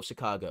Hospital of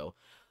Chicago,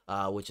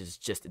 which is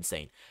just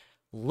insane.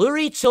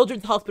 Lurie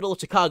Children's Hospital of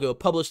Chicago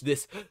published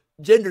this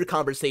gender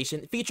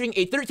conversation featuring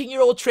a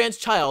 13-year-old trans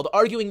child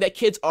arguing that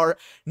kids are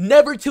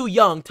never too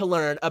young to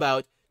learn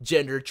about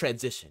gender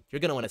transition. You're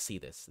going to want to see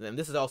this. And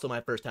this is also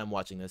my first time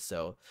watching this,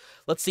 so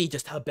let's see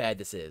just how bad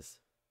this is.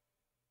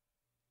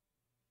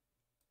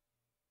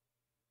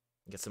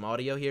 Get some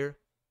audio here.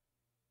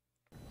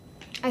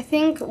 I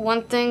think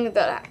one thing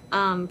that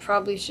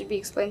probably should be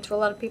explained to a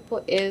lot of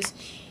people is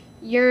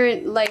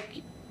you're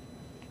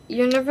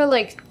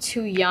never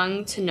too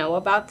young to know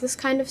about this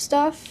kind of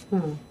stuff.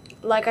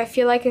 Like, I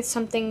feel like it's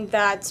something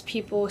that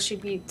people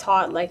should be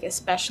taught,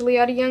 especially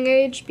at a young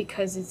age,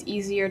 because it's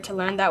easier to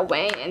learn that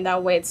way, and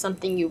that way it's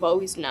something you've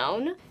always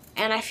known.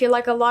 And I feel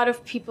like a lot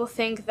of people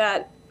think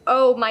that,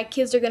 oh, my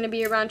kids are going to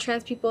be around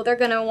trans people, they're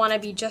going to want to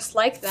be just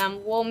like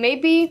them. Well,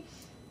 maybe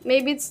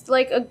it's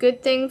a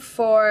good thing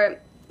for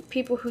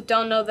people who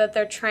don't know that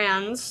they're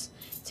trans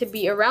to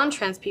be around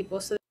trans people.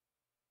 So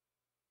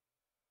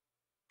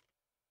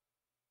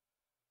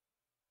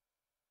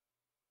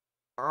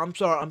I'm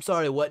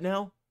sorry, what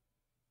now?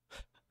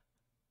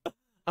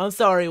 I'm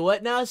sorry,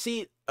 what now?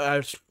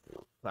 I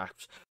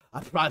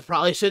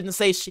probably shouldn't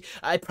say she.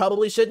 I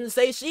probably shouldn't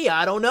say she.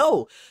 I don't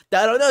know.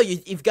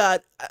 You've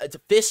got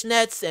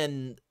fishnets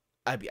and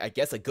I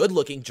guess a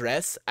good-looking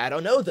dress. I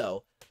don't know,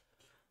 though.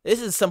 This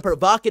is some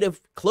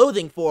provocative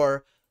clothing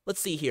for,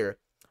 let's see here.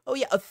 Oh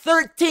yeah, a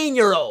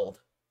 13-year-old.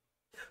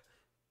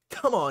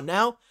 Come on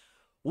now.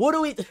 What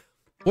are we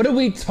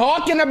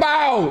talking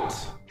about?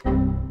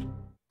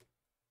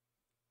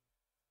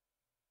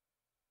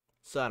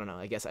 So I don't know.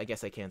 I guess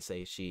I can't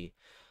say she,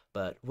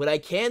 but what I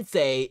can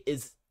say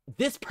is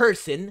this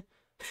person,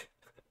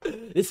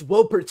 this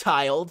Woper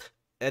child,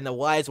 and the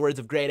wise words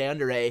of Great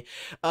Andere,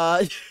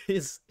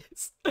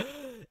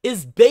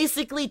 is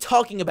basically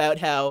talking about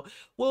how,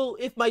 well,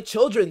 if my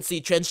children see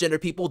transgender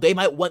people, they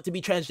might want to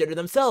be transgender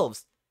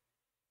themselves.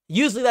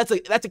 Usually that's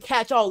a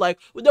catch-all, like,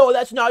 no,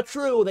 that's not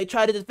true. They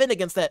try to defend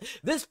against that.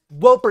 This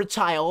Woper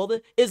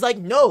child is like,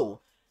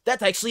 no,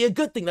 that's actually a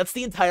good thing. That's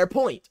the entire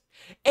point.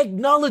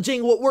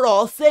 Acknowledging what we're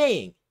all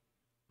saying.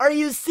 Are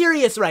you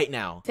serious right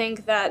now?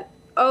 Think that,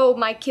 oh,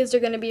 my kids are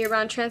going to be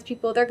around trans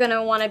people, they're going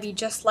to want to be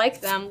just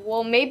like them.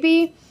 Well,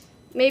 maybe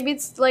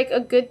it's like a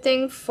good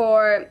thing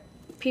for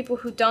people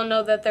who don't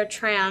know that they're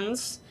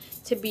trans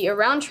to be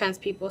around trans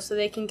people so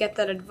they can get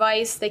that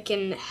advice, they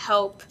can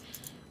help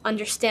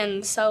understand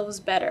themselves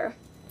better.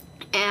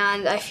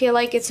 And I feel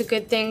like it's a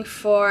good thing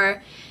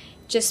for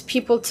just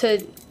people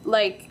to,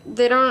 like,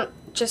 they don't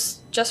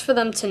just for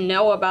them to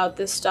know about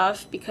this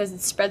stuff because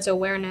it spreads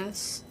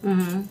awareness.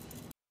 Mm-hmm.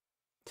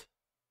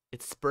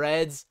 It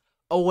spreads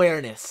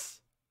awareness.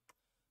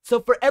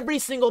 So for every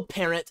single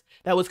parent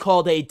that was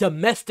called a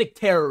domestic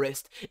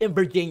terrorist in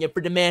Virginia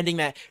for demanding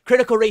that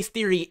critical race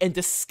theory and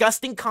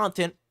disgusting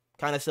content,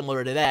 kind of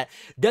similar to that,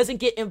 doesn't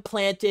get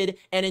implanted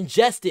and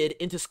ingested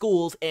into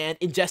schools and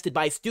ingested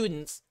by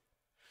students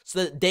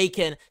so that they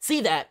can see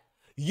that,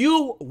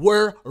 you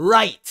were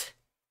right.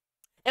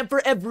 And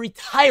for every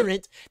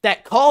tyrant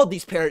that called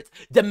these parents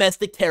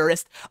domestic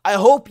terrorists, I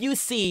hope you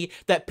see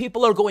that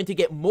people are going to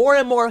get more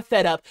and more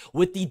fed up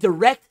with the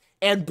direct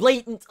and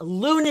blatant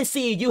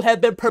lunacy you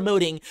have been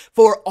promoting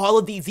for all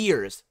of these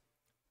years.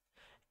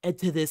 And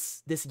to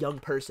this young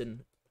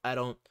person, I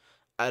don't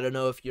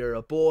know if you're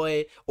a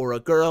boy or a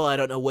girl, I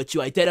don't know what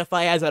you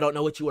identify as, I don't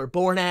know what you were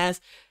born as,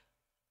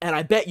 and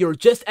I bet you're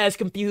just as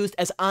confused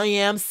as I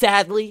am,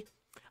 sadly.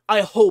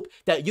 I hope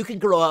that you can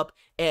grow up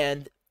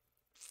and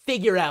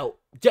figure out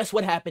just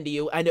what happened to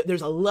you. I know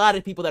there's a lot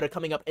of people that are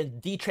coming up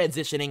and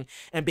detransitioning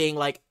and being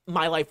like,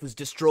 my life was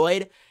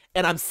destroyed.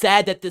 And I'm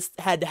sad that this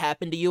had to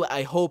happen to you.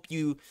 I hope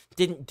you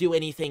didn't do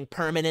anything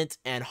permanent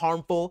and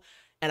harmful.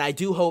 And I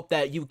do hope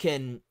that you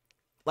can,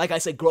 like I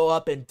said, grow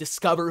up and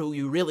discover who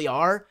you really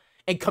are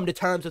and come to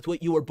terms with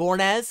what you were born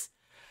as.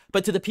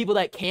 But to the people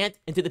that can't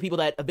and to the people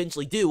that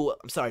eventually do,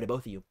 I'm sorry to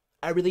both of you.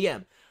 I really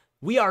am.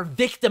 We are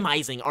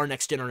victimizing our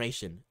next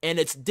generation. And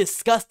it's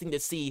disgusting to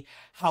see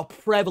how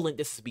prevalent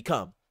this has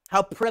become.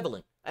 How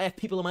prevalent. I have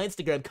people in my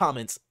Instagram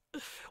comments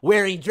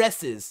wearing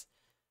dresses,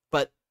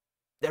 but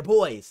they're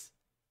boys.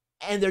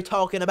 And they're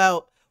talking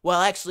about,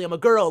 well, actually, I'm a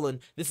girl, and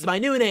this is my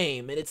new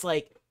name. And it's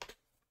like,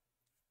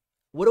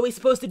 what are we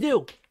supposed to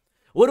do?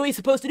 What are we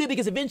supposed to do?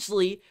 Because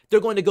eventually, they're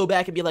going to go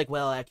back and be like,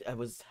 well, I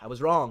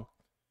was wrong.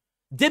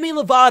 Demi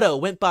Lovato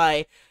went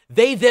by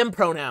they, them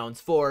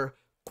pronouns for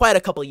quite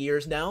a couple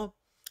years now.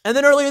 And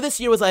then earlier this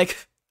year was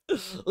like,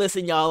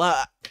 listen, y'all,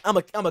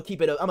 I'm gonna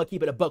keep it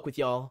a buck with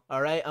y'all,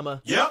 all right?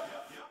 Yep.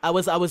 I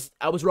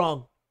was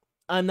wrong.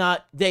 I'm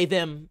not they,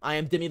 them. I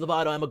am Demi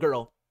Lovato. I'm a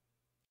girl.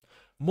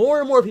 More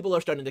and more people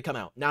are starting to come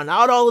out. Now,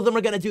 not all of them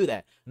are going to do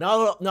that.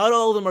 Not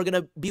all of them are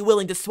going to be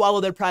willing to swallow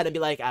their pride and be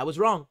like, I was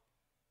wrong.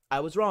 I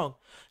was wrong.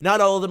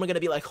 Not all of them are going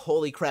to be like,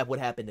 holy crap, what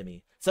happened to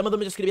me? Some of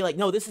them are just going to be like,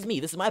 no, this is me.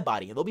 This is my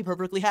body. And they'll be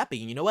perfectly happy.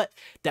 And you know what?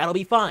 That'll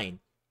be fine.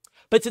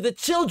 But to the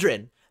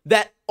children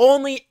that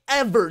only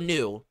ever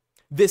knew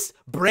this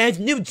brand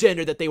new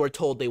gender that they were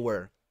told they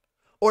were,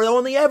 or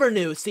only ever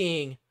knew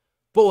seeing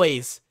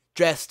boys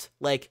dressed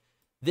like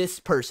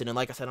this person, and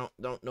like I said, I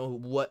don't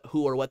know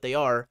who or what they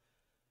are,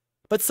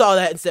 but saw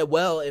that and said,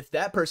 well, if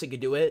that person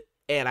could do it,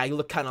 and I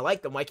look kind of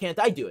like them, why can't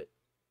I do it?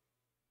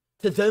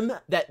 To them,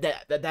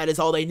 that is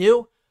all they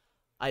knew.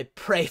 I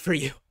pray for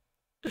you.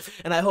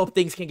 And I hope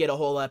things can get a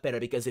whole lot better,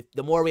 because if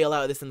the more we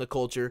allow this in the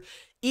culture,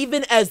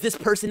 even as this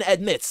person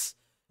admits,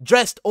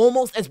 dressed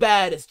almost as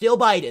bad as Joe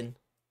Biden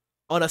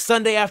on a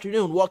Sunday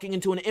afternoon, walking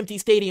into an empty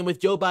stadium with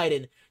Joe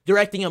Biden,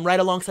 directing him right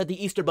alongside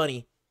the Easter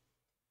Bunny,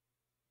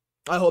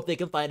 I hope they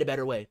can find a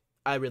better way.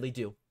 I really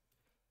do.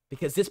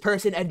 Because this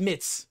person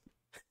admits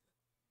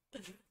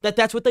that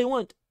that's what they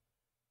want.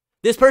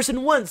 This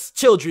person wants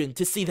children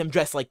to see them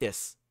dressed like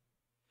this.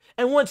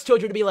 And wants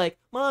children to be like,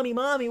 Mommy,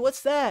 Mommy,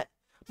 what's that?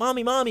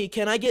 Mommy, Mommy,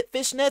 can I get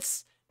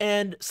fishnets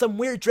and some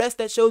weird dress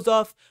that shows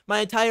off my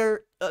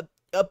entire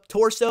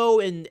torso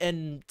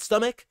and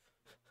stomach?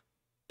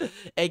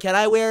 And can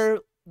I wear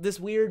this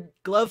weird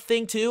glove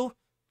thing too?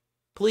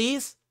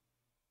 Please?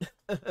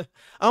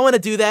 I want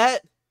to do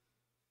that.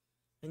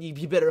 And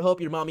you better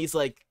hope your mommy's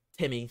like,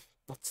 Timmy,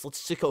 let's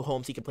just go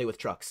home so you can play with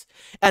trucks.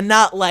 And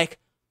not like,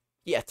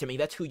 yeah, Timmy,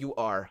 that's who you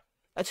are.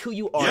 That's who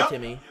you are, yep.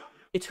 Timmy.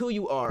 It's who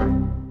you are.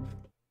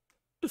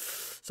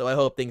 So I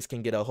hope things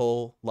can get a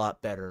whole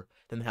lot better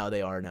than how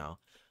they are now.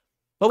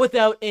 But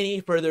without any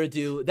further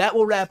ado, that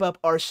will wrap up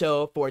our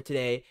show for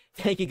today.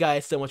 Thank you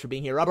guys so much for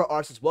being here. Robert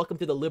R says, welcome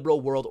to the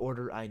liberal world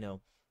order. I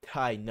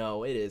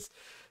know, it is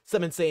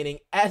some insane.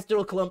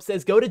 Astral Clump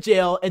says, go to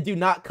jail and do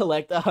not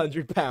collect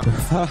 100 pounds.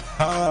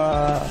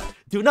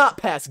 Do not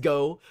pass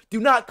go. Do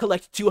not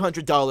collect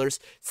 $200.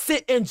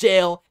 Sit in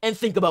jail and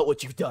think about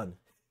what you've done.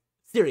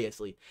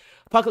 Seriously.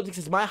 Apocalyptic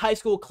says, my high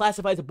school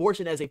classifies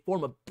abortion as a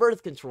form of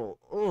birth control.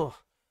 Ugh,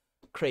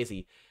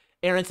 crazy.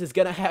 Aaron's is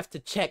gonna have to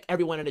check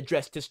everyone in a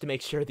dress just to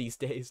make sure these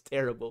days.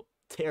 Terrible.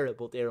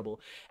 Terrible, terrible.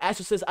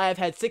 Astro says, I have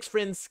had 6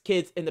 friends'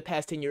 kids in the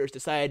past 10 years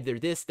decide they're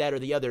this, that, or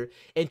the other,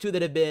 and 2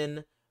 that have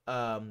been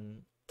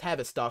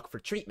Tavistock for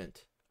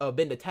treatment. Oh,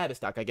 been to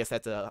Tavistock. I guess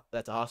that's a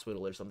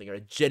hospital or something, or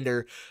a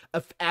gender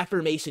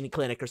affirmation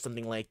clinic or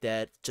something like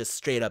that. Just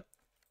straight up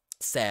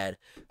sad.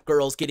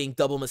 Girls getting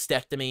double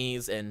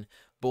mastectomies and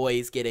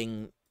boys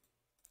getting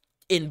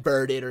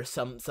inverted or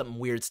some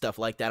weird stuff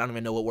like that. I don't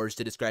even know what words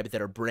to describe it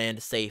that are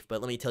brand safe,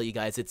 but let me tell you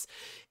guys, it's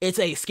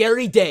a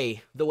scary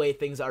day the way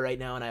things are right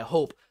now, and I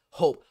hope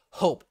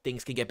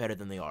things can get better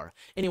than they are.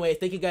 Anyway,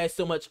 thank you guys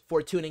so much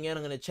for tuning in.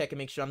 I'm gonna check and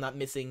make sure I'm not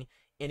missing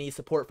any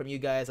support from you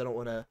guys. I don't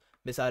want to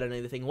miss out on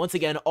anything. Once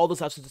again, all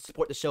those options to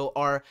support the show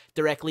are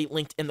directly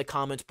linked in the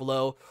comments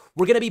below.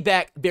 We're going to be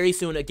back very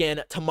soon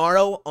again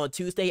tomorrow on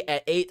Tuesday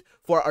at 8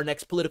 for our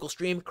next political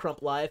stream,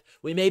 Crump Live.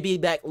 We may be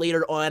back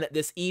later on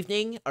this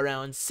evening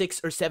around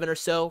 6 or 7 or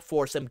so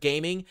for some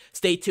gaming.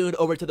 Stay tuned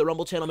over to the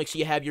Rumble channel. Make sure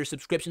you have your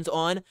subscriptions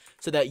on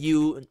so that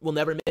you will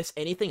never miss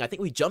anything. I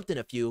think we jumped in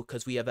a few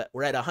because we're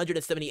at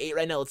 178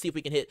 right now. Let's see if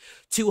we can hit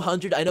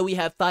 200. I know we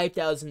have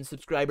 5,000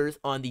 subscribers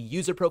on the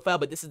user profile,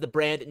 but this is the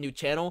brand new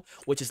channel,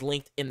 which is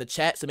linked in the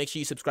chat. So make sure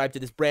you subscribe to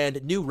this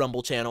brand new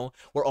Rumble channel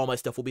where all my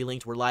stuff will be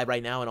linked. We're live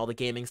right now and all the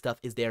gaming stuff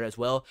is there as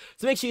well.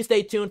 So make sure you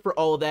stay tuned for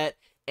all of that.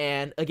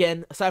 And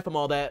again, aside from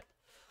all that,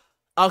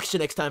 I'll catch you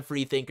next time,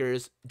 free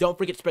thinkers. Don't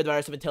forget to spread the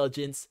virus of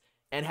intelligence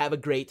and have a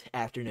great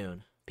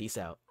afternoon. Peace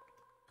out.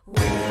 Will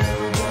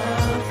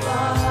the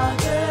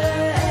Father